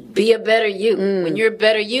you. Just be a better you. When you're a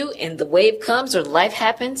better you and the wave comes or life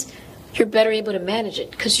happens, you're better able to manage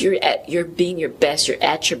it because you're being your best, you're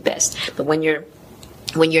at your best. But when you're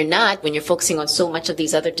focusing on so much of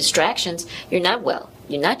these other distractions, you're not well.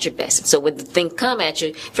 You're not your best. So when the thing come at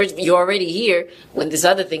you, first you're already here. When this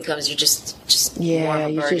other thing comes, you're just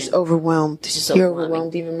you're just overwhelmed. You're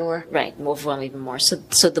overwhelmed even more. Right, overwhelmed even more. So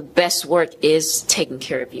the best work is taking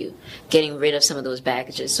care of you, getting rid of some of those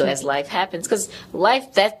baggages. So as life happens, because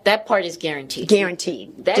life that part is guaranteed.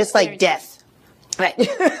 Guaranteed. That's just like death. Right.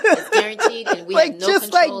 It's guaranteed, and we have no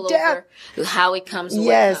control over how it comes and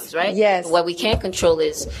what comes, right? Yes. What we can't control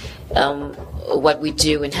is what we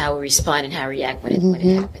do and how we respond and how we react when it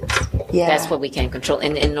happens. Yeah. That's what we can't control.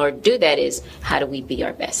 And in order to do that is, how do we be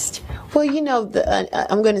our best? Well,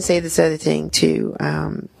 I'm going to say this other thing, too.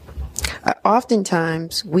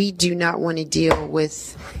 Oftentimes, we do not want to deal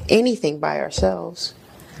with anything by ourselves.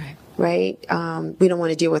 Right? We don't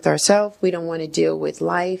want to deal with ourselves. We don't want to deal with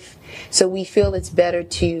life. So we feel it's better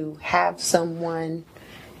to have someone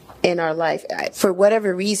in our life. For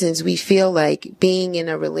whatever reasons, we feel like being in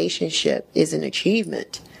a relationship is an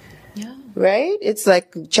achievement. Yeah. Right? It's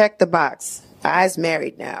like, check the box. I's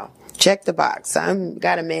married now. Check the box. I'm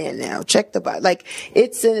got a man now. Check the box. Like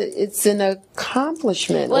it's an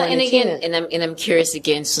accomplishment. Well, and again, and I'm curious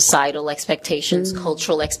again, societal expectations,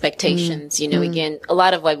 cultural expectations. Again, a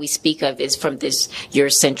lot of what we speak of is from this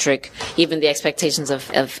Eurocentric, even the expectations of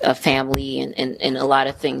family and a lot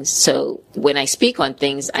of things. So when I speak on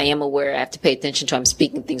things, I am aware I have to pay attention to. I'm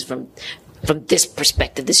speaking things from this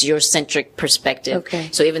perspective, this Eurocentric perspective. Okay.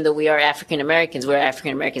 So even though we are African Americans, we're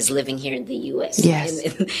African Americans living here in the U.S. Yes.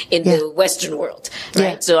 In the Western world,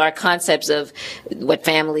 right? Yeah. So our concepts of what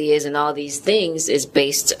family is and all these things is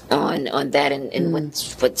based on that and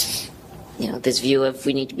what's this view of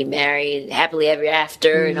we need to be married happily ever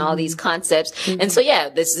after and all these concepts. And so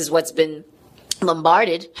this is what's been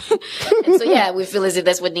bombarded. And so we feel as if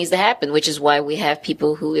that's what needs to happen, which is why we have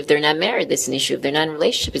people who, if they're not married, it's an issue. If they're not in a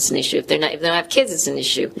relationship, it's an issue. If they don't have kids, it's an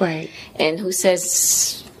issue. Right. And who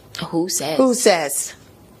says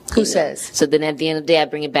Who says? So then at the end of the day, I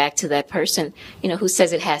bring it back to that person, who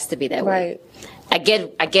says it has to be that way. Right. I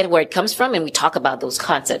get where it comes from, and we talk about those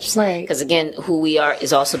concepts. Right. Because again, who we are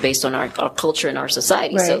is also based on our culture and our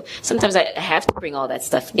society. Right. So sometimes I have to bring all that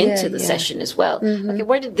stuff into the session as well. Okay,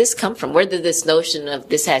 where did this come from? Where did this notion of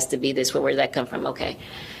this has to be this way, where did that come from? Okay.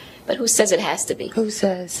 But who says it has to be? Who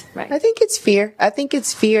says? Right. I think it's fear.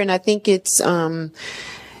 And I think it's,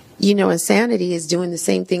 insanity is doing the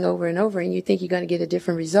same thing over and over, and you think you're going to get a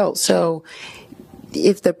different result. So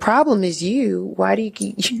if the problem is you, why do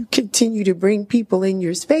you continue to bring people in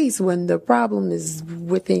your space when the problem is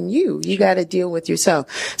within you? You got to deal with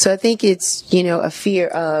yourself. So I think it's, a fear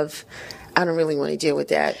of, I don't really want to deal with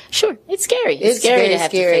that. Sure. It's scary. It's scary to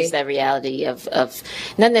have to face that reality of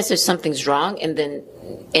not necessarily something's wrong, and then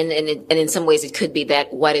and in some ways it could be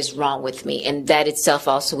that what is wrong with me, and that itself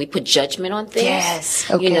also we put judgment on things. Yes.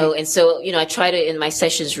 Okay. And so I try to in my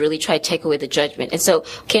sessions really try to take away the judgment. And so,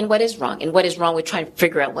 Ken, what is wrong? And what is wrong with trying to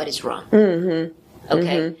figure out what is wrong? Mm-hmm.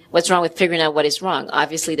 Okay. Mm-hmm. What's wrong with figuring out what is wrong?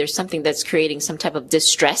 Obviously, there's something that's creating some type of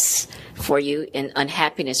distress for you and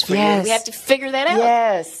unhappiness for you. We have to figure that out.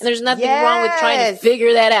 Yes. And there's nothing wrong with trying to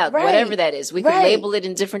figure that out, right. Whatever that is. We can label it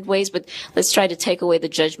in different ways, but let's try to take away the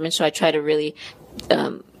judgment. So I try to really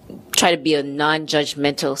try to be a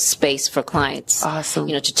non-judgmental space for clients. Awesome.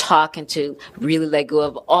 To talk and to really let go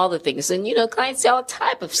of all the things. And, clients say all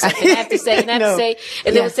type of stuff. And I have to say,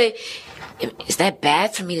 and they would say, is that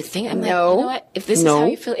bad for me to think? I'm like, you know what? If this is how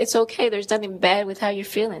you feel, it's okay. There's nothing bad with how you're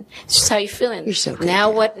feeling. It's just how you're feeling. You're so good.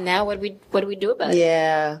 Now what do we do about it?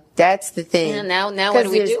 Yeah, that's the thing. Now what do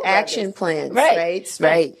we do? Because there's action plans,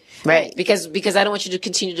 Right. Right. Because I don't want you to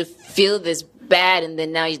continue to feel this bad, and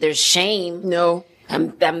then now there's shame. No.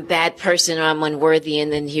 I'm a bad person, or I'm unworthy,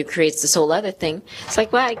 and then he creates this whole other thing. It's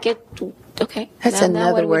like, well, I get, okay. That's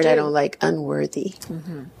another word I don't like, unworthy.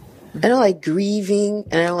 Mm-hmm. I don't like grieving,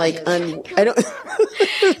 and I don't like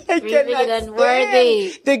grieving and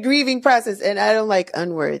unworthy. The grieving process, and I don't like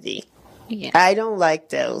unworthy. Yeah. I don't like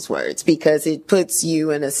those words because it puts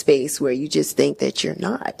you in a space where you just think that you're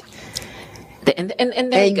not. And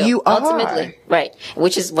there you go. You ultimately are. Right,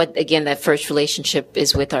 which is what again that first relationship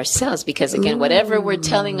is with ourselves, because again whatever we're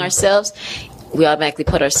telling ourselves, we automatically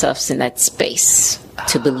put ourselves in that space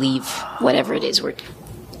to believe whatever it is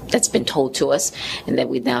that's been told to us, and that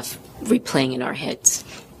we now replaying in our heads.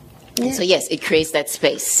 Yeah. And so yes, it creates that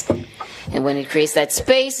space, and when it creates that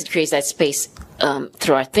space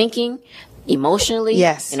through our thinking, emotionally,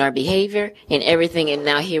 yes, in our behavior, in everything, and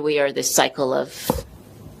now here we are, this cycle of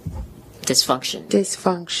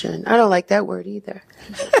dysfunction. I don't like that word either.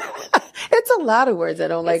 It's a lot of words I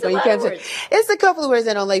don't like. It's a couple of words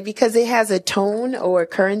I don't like because it has a tone or a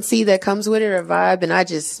currency that comes with it, or a vibe, and I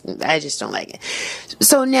just don't like it.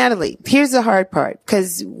 So Nathalie, here's the hard part,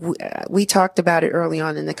 because we talked about it early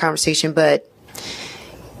on in the conversation, but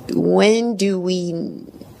when do we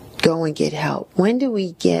go and get help? When do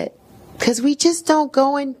we get, because we just don't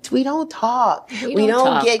go and we don't talk. We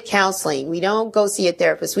don't get counseling. We don't go see a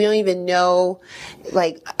therapist. We don't even know,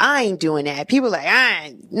 like, I ain't doing that. People are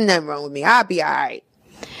like, nothing wrong with me. I'll be all right.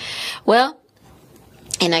 Well,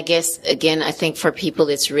 and I guess, again, I think for people,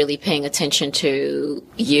 it's really paying attention to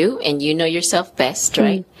you, and you know yourself best,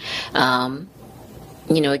 right?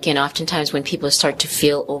 Again, oftentimes when people start to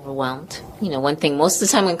feel overwhelmed, one thing, most of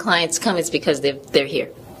the time when clients come, it's because they're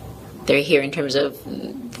here. They're here in terms of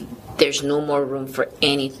there's no more room for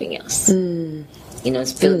anything else.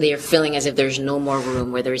 They're feeling as if there's no more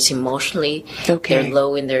room, whether it's emotionally, they're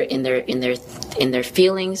low in their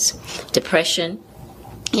feelings, depression.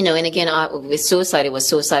 And again, with suicide, it was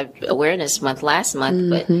Suicide Awareness Month last month.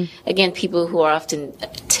 But again, people who are often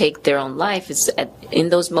take their own life, in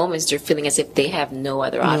those moments, they're feeling as if they have no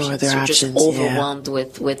other options. They're just overwhelmed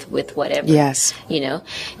with whatever. Yes.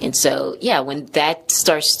 And so, when that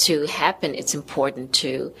starts to happen, it's important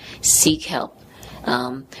to seek help.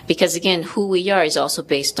 Because again, who we are is also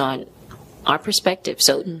based on our perspective.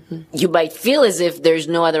 So you might feel as if there's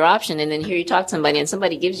no other option, and then here you talk to somebody, and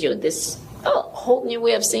somebody gives you this whole new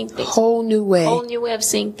way of seeing things. Whole new way of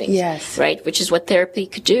seeing things. Yes. Right? Which is what therapy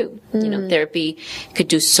could do. Therapy could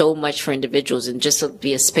do so much for individuals, and just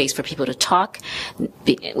be a space for people to talk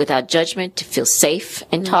without judgment, to feel safe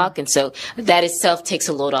and talk. And so that itself takes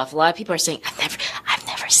a load off. A lot of people are saying, I've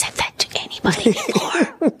never said that to anybody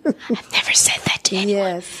before. I've never said that to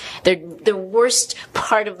anyone. Yes. The worst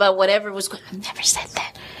part about whatever was going, I've never said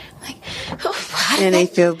that. Like, and they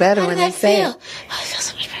feel better when they say it. I feel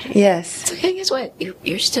so much better. Yes. It's okay. Guess what?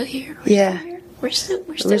 You're still here. We're still good.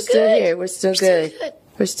 We're still here. We're still good.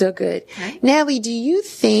 We're still good. Right? Nathalie, do you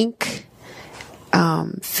think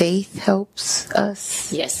faith helps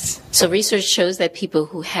us? Yes. So research shows that people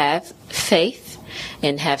who have faith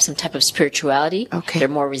and have some type of spirituality, they're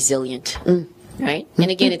more resilient. Right? And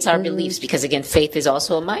again, it's our beliefs, because again, faith is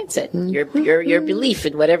also a mindset. Your belief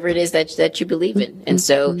in whatever it is that you believe in. And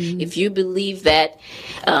so if you believe that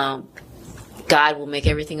God will make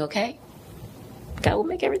everything okay, God will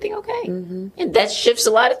make everything okay. And that shifts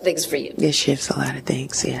a lot of things for you. It shifts a lot of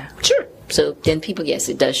things, yeah. Sure. So then people, yes,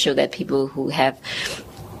 it does show that people who have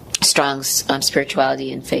strong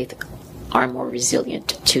spirituality and faith are more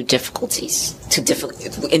resilient to difficulties,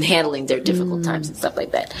 in handling their difficult times and stuff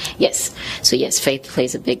like that. Yes. So yes, faith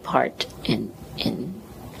plays a big part in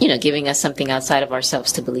giving us something outside of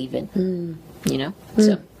ourselves to believe in.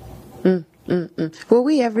 So. Will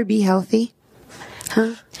we ever be healthy?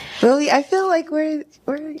 Huh? Really, I feel like we're.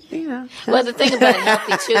 Well, the thing about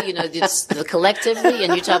healthy too, it's the collectively,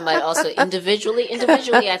 and you're talking about also individually.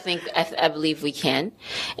 Individually, I believe we can,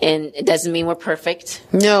 and it doesn't mean we're perfect.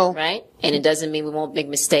 No, right? And it doesn't mean we won't make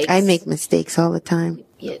mistakes. I make mistakes all the time.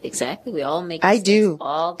 Yeah, exactly. We all make mistakes. I do.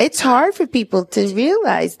 It's hard for people to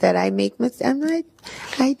realize that I make mistakes. I'm like,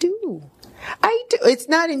 I do. It's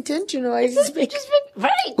not intentional. I just make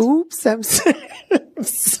right. Oops, I'm sorry.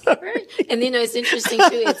 Right. And it's interesting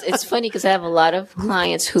too. It's funny because I have a lot of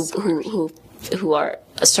clients who are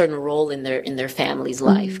a certain role in their family's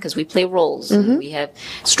life, because we play roles. And we have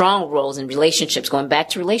strong roles in relationships. Going back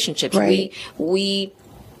to relationships, right.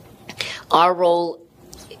 Our role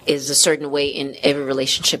is a certain way in every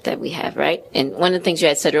relationship that we have, right? And one of the things you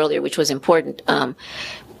had said earlier, which was important,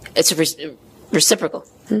 it's reciprocal,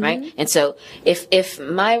 right? And so if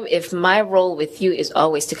my role with you is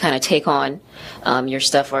always to kind of take on your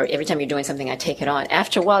stuff, or every time you're doing something I take it on,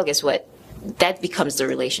 after a while, guess what? That becomes the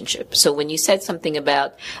relationship. So when you said something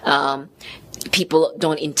about people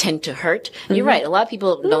don't intend to hurt, you're right. A lot of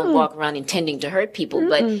people don't walk around intending to hurt people,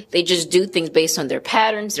 but they just do things based on their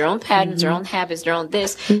patterns, their own habits, their own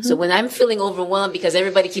this. So when I'm feeling overwhelmed because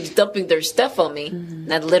everybody keeps dumping their stuff on me,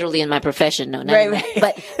 not literally in my profession, no, not right.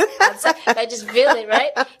 But I just feel it,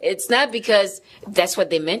 right? It's not because that's what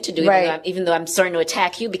they meant to do, even though I'm starting to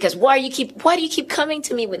attack you, because why do you keep coming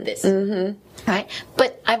to me with this? Right?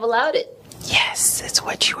 But I've allowed it. Yes, it's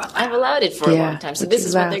what you allow. I've allowed it for a long time. So this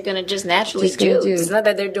is what they're going to just naturally do. It's not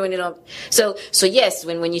that they're doing it on. So yes,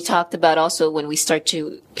 when you talked about also when we start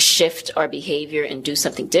to shift our behavior and do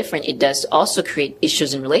something different, it does also create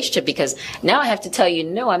issues in relationship, because now I have to tell you,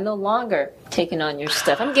 no, I'm no longer taking on your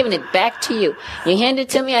stuff. I'm giving it back to you. You hand it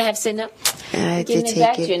to me, I have to say no. I'm giving it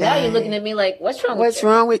back to you. Now you're looking at me like, what's wrong with you? What's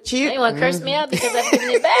wrong with you? Now you want to curse me out because I'm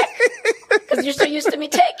giving it back? Because you're so used to me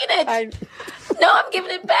taking it. No, I'm giving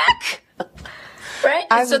it back. Right?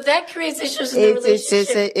 And so that creates issues in the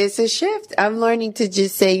relationship. It's a shift. I'm learning to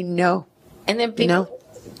just say no. And then people,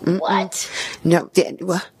 what? No.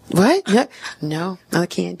 What? No, I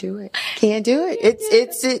can't do it. Can't do it.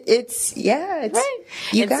 It's right.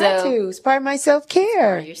 You got to. It's part of my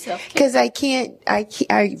self-care. Because I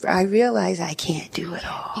realize I can't do it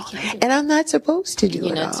all. And I'm not supposed to do it all.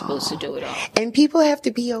 You're not supposed to do it all. And people have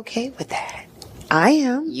to be okay with that. I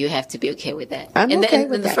am. You have to be okay with that. I'm okay with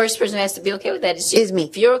that. And the first person who has to be okay with that is me.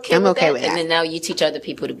 If you're okay I'm with okay that, with that. and then now you teach other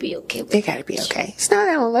people to be okay with They got to be okay. It's not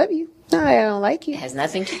I don't love you. No, I don't like you. It has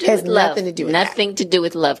nothing to do with love. Nothing to do with Nothing to do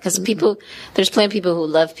with love. Because there's plenty of people who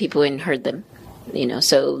love people and hurt them.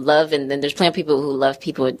 So love, and then there's plenty of people who love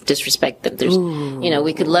people and disrespect them. There's,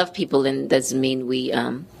 we could love people, and doesn't mean we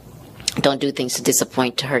don't do things to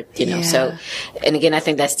disappoint, to hurt, So, and again, I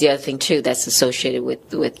think that's the other thing too that's associated with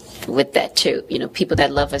that too. People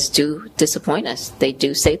that love us do disappoint us. They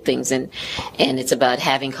do say things, and it's about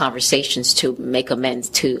having conversations to make amends,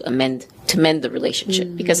 to mend the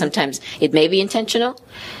relationship. Because sometimes it may be intentional,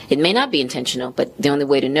 it may not be intentional, but the only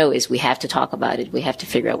way to know is we have to talk about it. We have to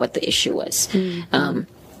figure out what the issue was.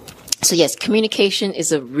 So yes, communication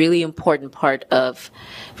is a really important part of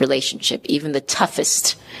relationship, even the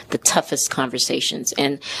toughest conversations.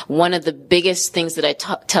 And one of the biggest things that I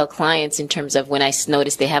tell clients in terms of when I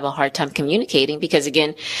notice they have a hard time communicating, because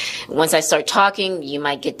again, once I start talking, you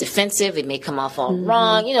might get defensive. It may come off all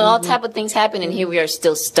wrong. All type of things happen. And here we are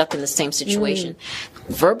still stuck in the same situation.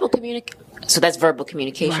 So that's verbal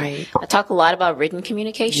communication. Right. I talk a lot about written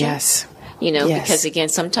communication. Yes. Because again,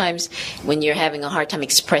 sometimes when you're having a hard time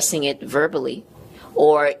expressing it verbally,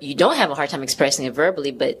 or you don't have a hard time expressing it verbally,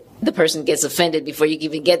 but the person gets offended before you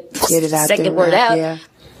even get the second word out,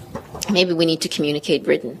 maybe we need to communicate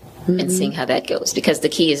written. and seeing how that goes. Because the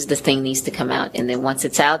key is the thing needs to come out. And then once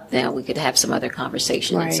it's out, then we could have some other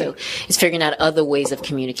conversation. Right. And so it's figuring out other ways of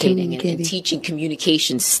communicating. And teaching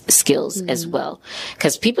communication skills as well.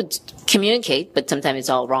 Because people communicate, but sometimes it's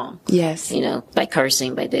all wrong. Yes. You know, by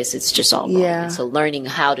cursing, by this, it's just all wrong. Yeah. And so learning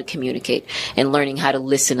how to communicate and learning how to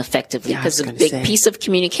listen effectively. Because a big piece of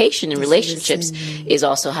communication in relationships is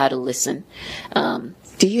also how to listen.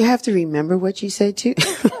 Do you have to remember what you said too?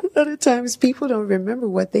 A lot of times people don't remember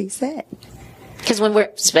what they said. Because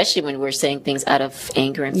especially when we're saying things out of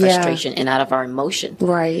anger and frustration and out of our emotion.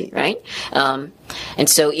 Right. Right. And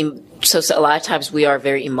so a lot of times we are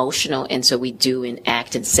very emotional, and so we do and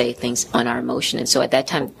act and say things on our emotion. And so at that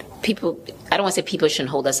time, I don't want to say people shouldn't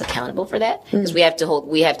hold us accountable for that, because we have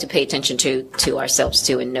to pay attention to ourselves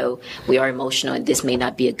too, and know we are emotional, and this may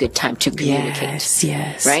not be a good time to communicate.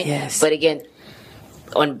 Yes. Right. Yes. But again,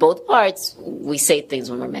 on both parts, we say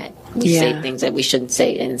things when we're mad. We say things that we shouldn't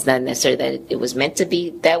say, and it's not necessarily that it was meant to be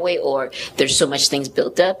that way, or there's so much things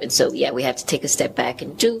built up, and so we have to take a step back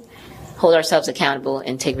and hold ourselves accountable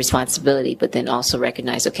and take responsibility, but then also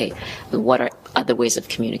recognize, okay, what are other ways of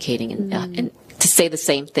communicating, and to say the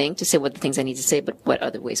same thing, to say what the things I need to say, but what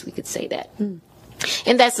other ways we could say that.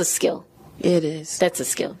 And that's a skill. It is. That's a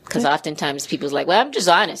skill, because oftentimes people's like, well, I'm just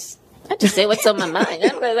honest. I just say what's on my mind.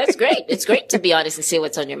 That's great. It's great to be honest and say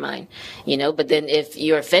what's on your mind, but then if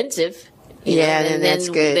you're offensive, then that's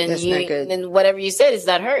good. That's not good. Then whatever you said is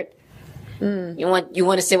not heard. You want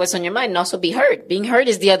to say what's on your mind and also be heard. Being heard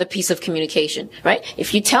is the other piece of communication, right?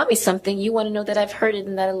 If you tell me something, you want to know that I've heard it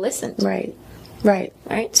and that I listened. Right.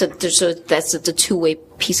 So that's the two-way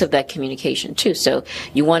piece of that communication too. So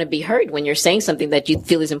you want to be heard when you're saying something that you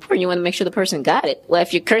feel is important. You want to make sure the person got it. Well,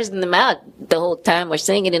 if you're cursing them out the whole time or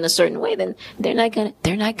saying it in a certain way, then they're not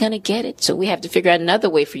gonna get it. So we have to figure out another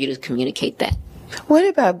way for you to communicate that. What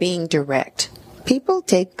about being direct? People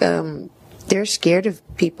they're scared of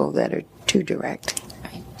people that are too direct.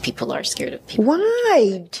 People are scared of people.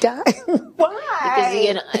 Why? Why? Because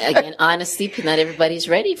again, honesty. Not everybody's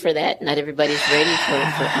ready for that. Not everybody's ready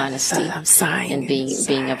for honesty. I'm sighing. And being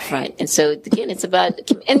upfront. And so again, it's about,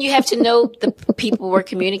 and you have to know the people we're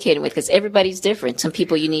communicating with, because everybody's different. Some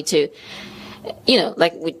people you need to,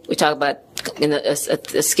 like we talk about in a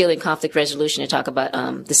skill in conflict resolution. You talk about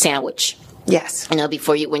the sandwich. Yes. When you're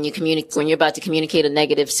about to communicate a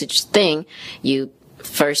negative thing, you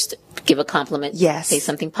first give a compliment. Yes. Say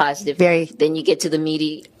something positive. Then you get to the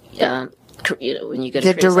meaty, when you get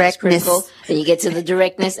the directness, then you get to the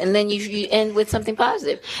directness, and then you end with something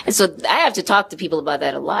positive. And so I have to talk to people about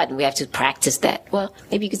that a lot, and we have to practice that. Well,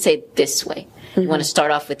 maybe you could say it this way. You want to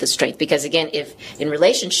start off with the strength, because again, if in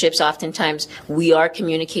relationships, oftentimes we are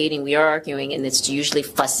communicating, we are arguing, and it's usually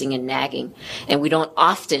fussing and nagging, and we don't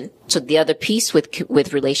often. So the other piece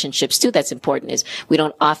with relationships too that's important is we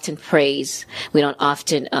don't often praise, we don't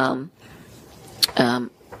often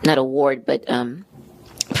not award, but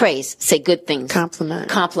praise, say good things, compliment,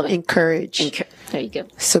 encourage. There you go.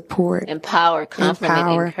 Support, empower,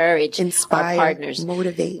 compliment, encourage, inspire, our partners,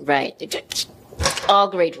 motivate. Right, all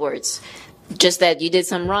great words. Just that you did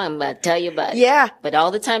something wrong, but I'll tell you about it. Yeah. But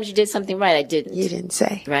all the times you did something right, I didn't. You didn't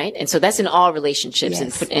say. Right? And so that's in all relationships.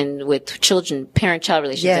 Yes. And with children, parent-child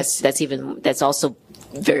relationships, yes. that's also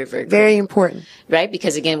very, very very important. Right?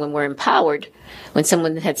 Because again, when we're empowered, when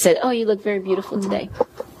someone had said, "Oh, you look very beautiful today,"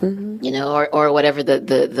 or whatever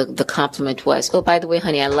the compliment was. "Oh, by the way,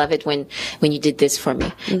 honey, I love it when you did this for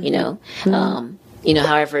me."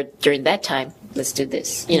 However, during that time, let's do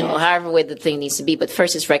this. Or however way the thing needs to be. But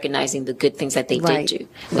first, it's recognizing the good things that they did do.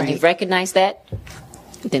 When you've recognized that,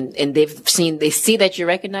 then and they see that you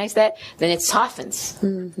recognize that, then it softens.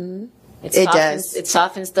 Mm-hmm. It does. It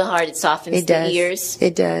softens the heart. It softens the ears.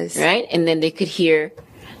 It does. Right? And then they could hear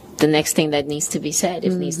the next thing that needs to be said,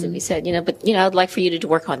 if needs to be said. But I'd like for you to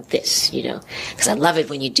work on this. Because I love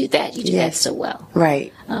it when you do that. You do that so well.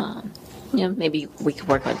 Right. Maybe we could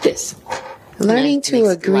work on this. Learning to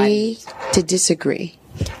agree to disagree.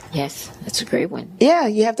 Yes, that's a great one. Yeah,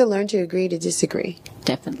 you have to learn to agree to disagree.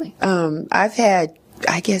 Definitely. I've had,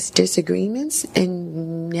 I guess, disagreements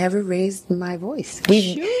and never raised my voice.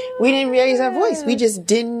 We didn't raise our voice. We just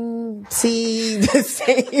didn't see the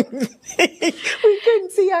same thing. We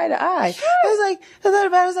couldn't see eye to eye. Sure. I thought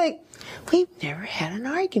about it, I was like, we've never had an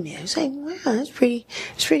argument. I was like, wow, it's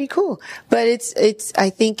pretty cool. But I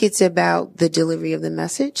think it's about the delivery of the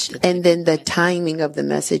message and then the timing of the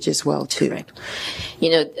message as well, too. Correct.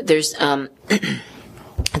 There's,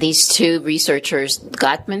 these two researchers,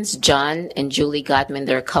 John and Julie Gottman,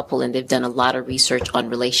 they're a couple, and they've done a lot of research on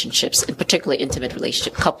relationships, and particularly intimate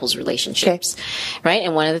couples relationships, right?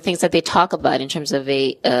 And one of the things that they talk about in terms of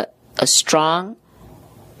a strong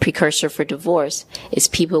precursor for divorce is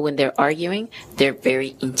people, when they're arguing, they're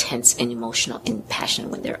very intense and emotional and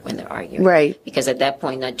passionate when they're arguing. Right. Because at that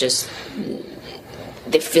point, not just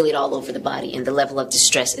they feel it all over the body, and the level of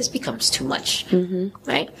distress becomes too much.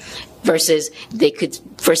 Right. Versus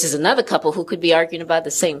another couple who could be arguing about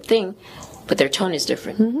the same thing, but their tone is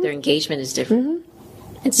different. Their engagement is different.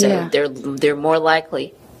 And so they're more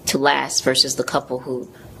likely to last versus the couple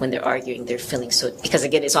who, when they're arguing, they're feeling so, because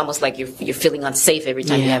again, it's almost like you're feeling unsafe every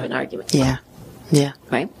time you have an argument. Yeah.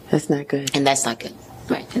 Right? That's not good. And that's not good.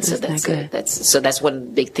 Right. And so that's not good. That's one of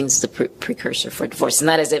the big things, the precursor for divorce. It's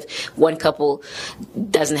not as if one couple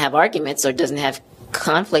doesn't have arguments or doesn't have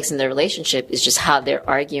conflicts in their relationship. It's just how they're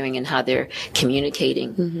arguing and how they're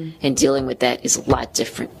communicating and dealing with that is a lot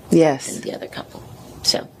different than the other couple.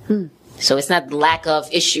 So so it's not lack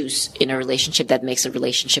of issues in a relationship that makes a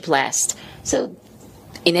relationship last. So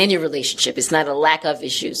in any relationship, it's not a lack of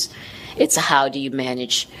issues. It's how do you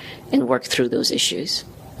manage and work through those issues.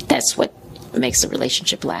 That's what makes a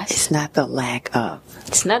relationship last. It's not the lack of.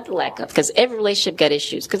 It's not the lack of, because every relationship got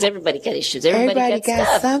issues, because everybody got issues. Everybody got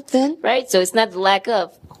stuff, something. Right? So it's not the lack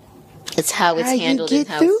of. It's how it's handled. You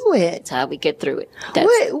get through it. It's how we get through it.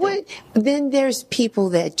 What? Then there's people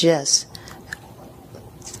that just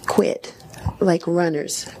quit, like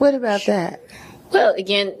runners. What about that? Well,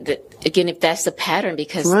 again, if that's the pattern,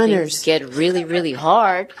 because things get really, really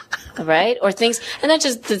hard, right? Or things, and not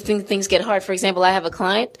just things get hard. For example, I have a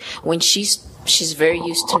client when she's very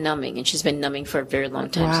used to numbing, and she's been numbing for a very long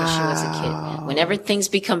time since she was a kid. Whenever things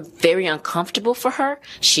become very uncomfortable for her,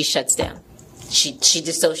 she shuts down. She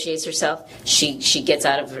dissociates herself. She gets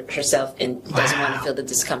out of herself and doesn't want to feel the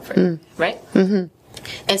discomfort, right? And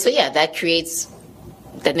so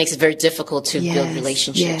that makes it very difficult to build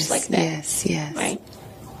relationships like that. Yes. Right?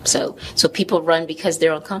 So people run because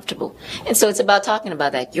they're uncomfortable. And so it's about talking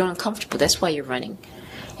about that. You're uncomfortable. That's why you're running.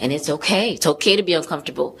 And it's okay. It's okay to be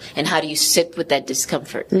uncomfortable. And how do you sit with that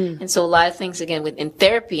discomfort? And so a lot of things, again, in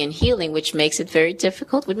therapy and healing, which makes it very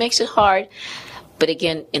difficult, which makes it hard. But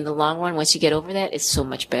again, in the long run, once you get over that, it's so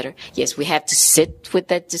much better. Yes, we have to sit with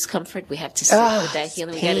that discomfort. We have to sit with that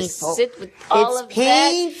healing. We got to sit with all of that.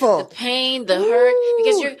 The pain, the hurt,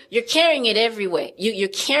 because you're carrying it everywhere. You're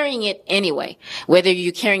carrying it anyway. Whether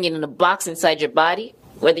you're carrying it in a box inside your body,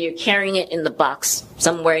 whether you're carrying it in the box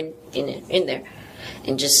somewhere in there,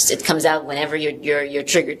 and just it comes out whenever you're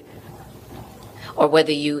triggered, or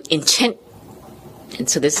whether you intend. And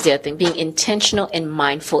so this is the other thing, being intentional and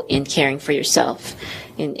mindful in caring for yourself,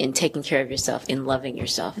 in taking care of yourself, in loving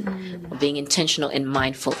yourself, being intentional and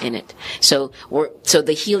mindful in it. So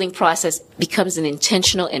the healing process becomes an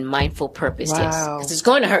intentional and mindful purpose. Yes, because it's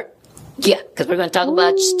going to hurt. Yeah, because we're going to talk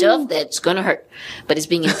about stuff that's going to hurt. But it's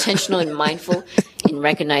being intentional and mindful in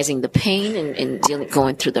recognizing the pain and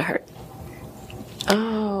going through the hurt.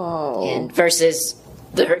 And versus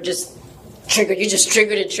the hurt just triggered. You just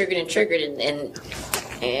triggered and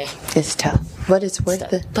it's tough, but it's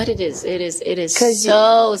worth it. But it is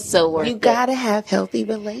so worth it. You gotta have healthy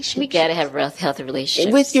relationships. We gotta have healthy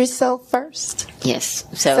relationships with yourself first. Yes.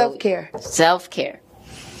 So self-care.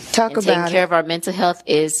 Taking care of our mental health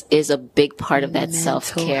is a big part of that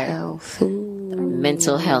self-care.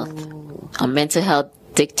 Mental health. Our mental health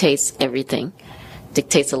dictates everything.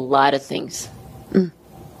 Dictates a lot of things.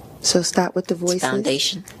 So stop with the voices. It's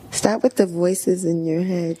foundation. Stop with the voices in your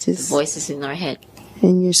head. Just the voices in our head.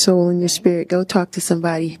 In your soul and your spirit. Go talk to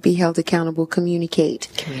somebody. Be held accountable. Communicate.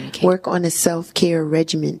 Work on a self-care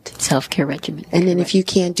regimen. And then if you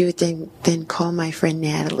can't do it, then call my friend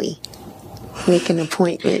Nathalie. Make an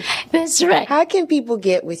appointment. That's right. How can people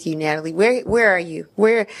get with you, Nathalie? Where are you?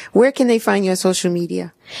 Where can they find you on social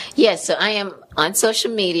media? Yes, so I am on social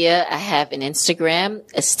media. I have an Instagram,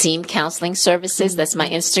 Esteem Counseling Services. That's my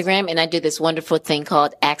Instagram. And I do this wonderful thing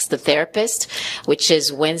called Ask the Therapist, which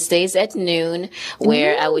is Wednesdays at noon,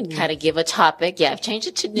 where I would kind of give a topic. Yeah, I've changed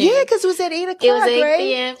it to noon. Yeah, because it was at 8 o'clock, It was 8 right?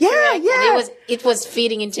 p.m. Yeah, correct? yeah. And it was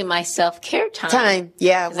feeding into my self-care time.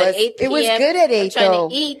 Yeah, it was. At 8 p.m. It was good at 8, I'm trying though.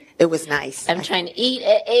 to eat. It was nice. I'm trying to eat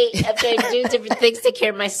at 8. I'm trying to do different things, take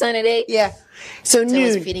care of my son at 8. Yeah. So noon. I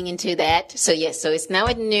was feeding into that. So yes, so it's now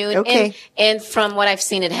at noon. Okay. And from what I've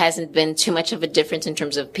seen, it hasn't been too much of a difference in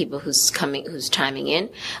terms of people who's chiming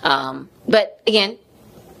in. But again,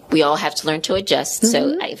 we all have to learn to adjust.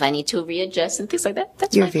 So if I need to readjust and things like that,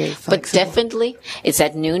 that's You're fine. very flexible. But definitely, it's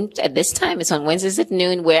at noon at this time. It's on Wednesdays at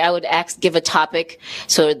noon, where I would give a topic.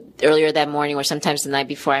 So earlier that morning, or sometimes the night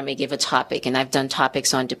before, I may give a topic. And I've done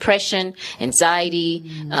topics on depression,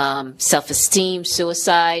 anxiety, self-esteem,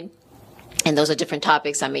 suicide. And those are different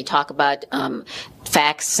topics. I may talk about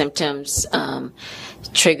facts, symptoms,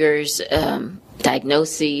 triggers,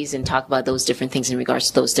 diagnoses and talk about those different things in regards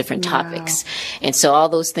to those different topics. And so all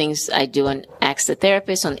those things I do on Ask the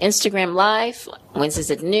Therapist on Instagram Live,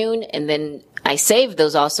 Wednesdays at noon, and then I save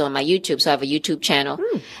those also on my YouTube. So I have a YouTube channel,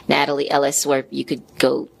 Nathalie Ellis, where you could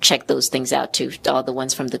go check those things out too, all the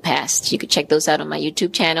ones from the past. You could check those out on my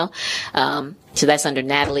YouTube channel. So that's under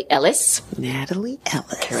Nathalie Ellis. Nathalie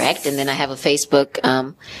Ellis. Correct. And then I have a Facebook,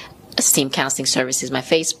 Esteemed Counseling Services, my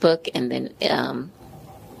Facebook, and then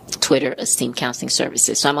Twitter, Esteemed Counseling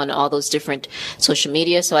Services. So I'm on all those different social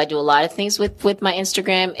media. So I do a lot of things with my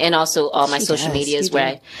Instagram and also all my social medias where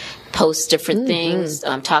I post different things,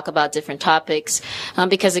 talk about different topics,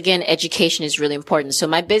 because again, education is really important. So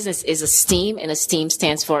my business is Esteem, and Esteem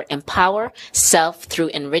stands for Empower Self Through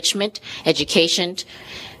Enrichment, Education,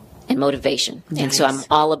 and Motivation. Nice. And so I'm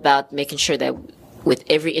all about making sure that with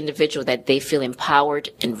every individual that they feel empowered,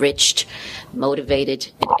 enriched,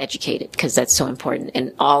 motivated, and educated, because that's so important,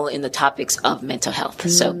 and all in the topics of mental health.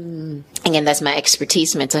 So again, that's my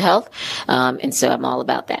expertise, mental health, and so I'm all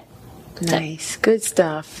about that. Nice. Good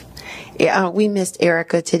stuff. Yeah, we missed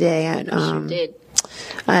Erica today. And, sure did.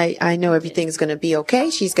 I know everything's going to be okay.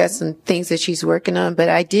 She's got some things that she's working on, but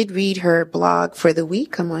I did read her blog for the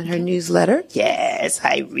week. I'm on her newsletter. Yes,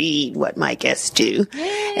 I read what my guests do.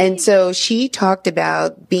 Yay. And so she talked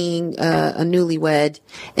about being a newlywed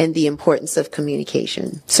and the importance of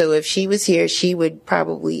communication. So if she was here, she would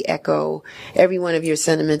probably echo every one of your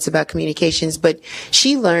sentiments about communications, but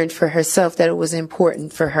she learned for herself that it was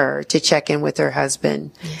important for her to check in with her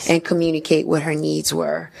husband and communicate what her needs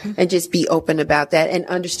were and just be open about that and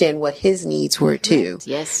understand what his needs were too.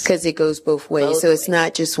 Yes. Because it goes both ways. So it's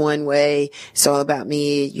not just one way. It's all about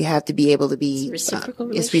me. You have to be able to be, it's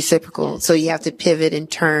reciprocal. Yes. So you have to pivot and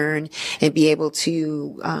turn and be able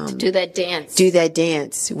to do that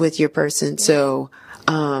dance with your person. So,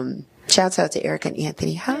 shouts out to Erica and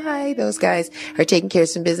Anthony. Hi. Those guys are taking care of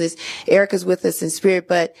some business. Erica's with us in spirit,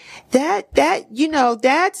 but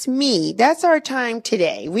that's me. That's our time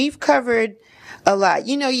today. We've covered a lot.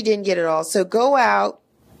 You didn't get it all. So go out,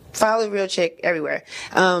 follow Real Chick everywhere.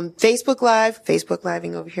 Facebook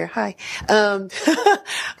Living over here. Hi.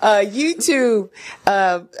 YouTube,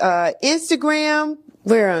 Instagram.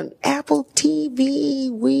 We're on Apple TV.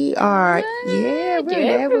 We are, we're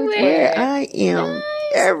everywhere. I am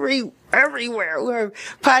everywhere. We're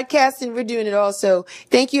podcasting. We're doing it all. So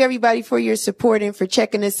thank you everybody for your support and for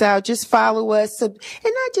checking us out. Just follow us and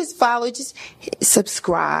not just follow, just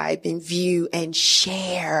subscribe and view and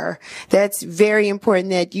share. That's very important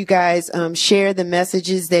that you guys, share the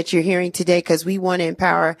messages that you're hearing today, because we want to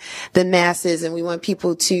empower the masses and we want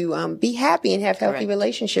people to, be happy and have healthy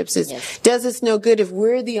relationships. It does us no good if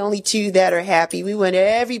we're the only two that are happy. We want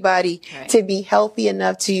everybody to be healthy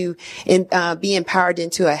enough to, be empowered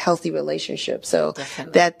into a healthy relationship, so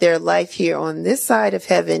that their life here on this side of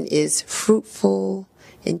heaven is fruitful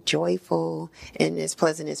and joyful and as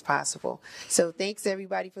pleasant as possible. So thanks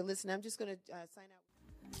everybody for listening. I'm just going to sign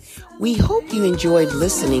out. We hope you enjoyed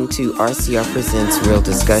listening to RCR Presents Real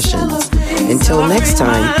Discussions. Until next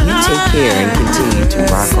time, you take care and continue to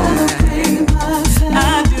rock on.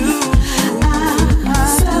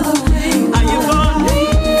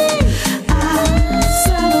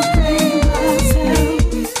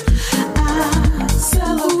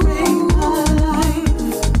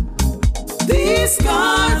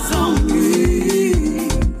 Scars on me.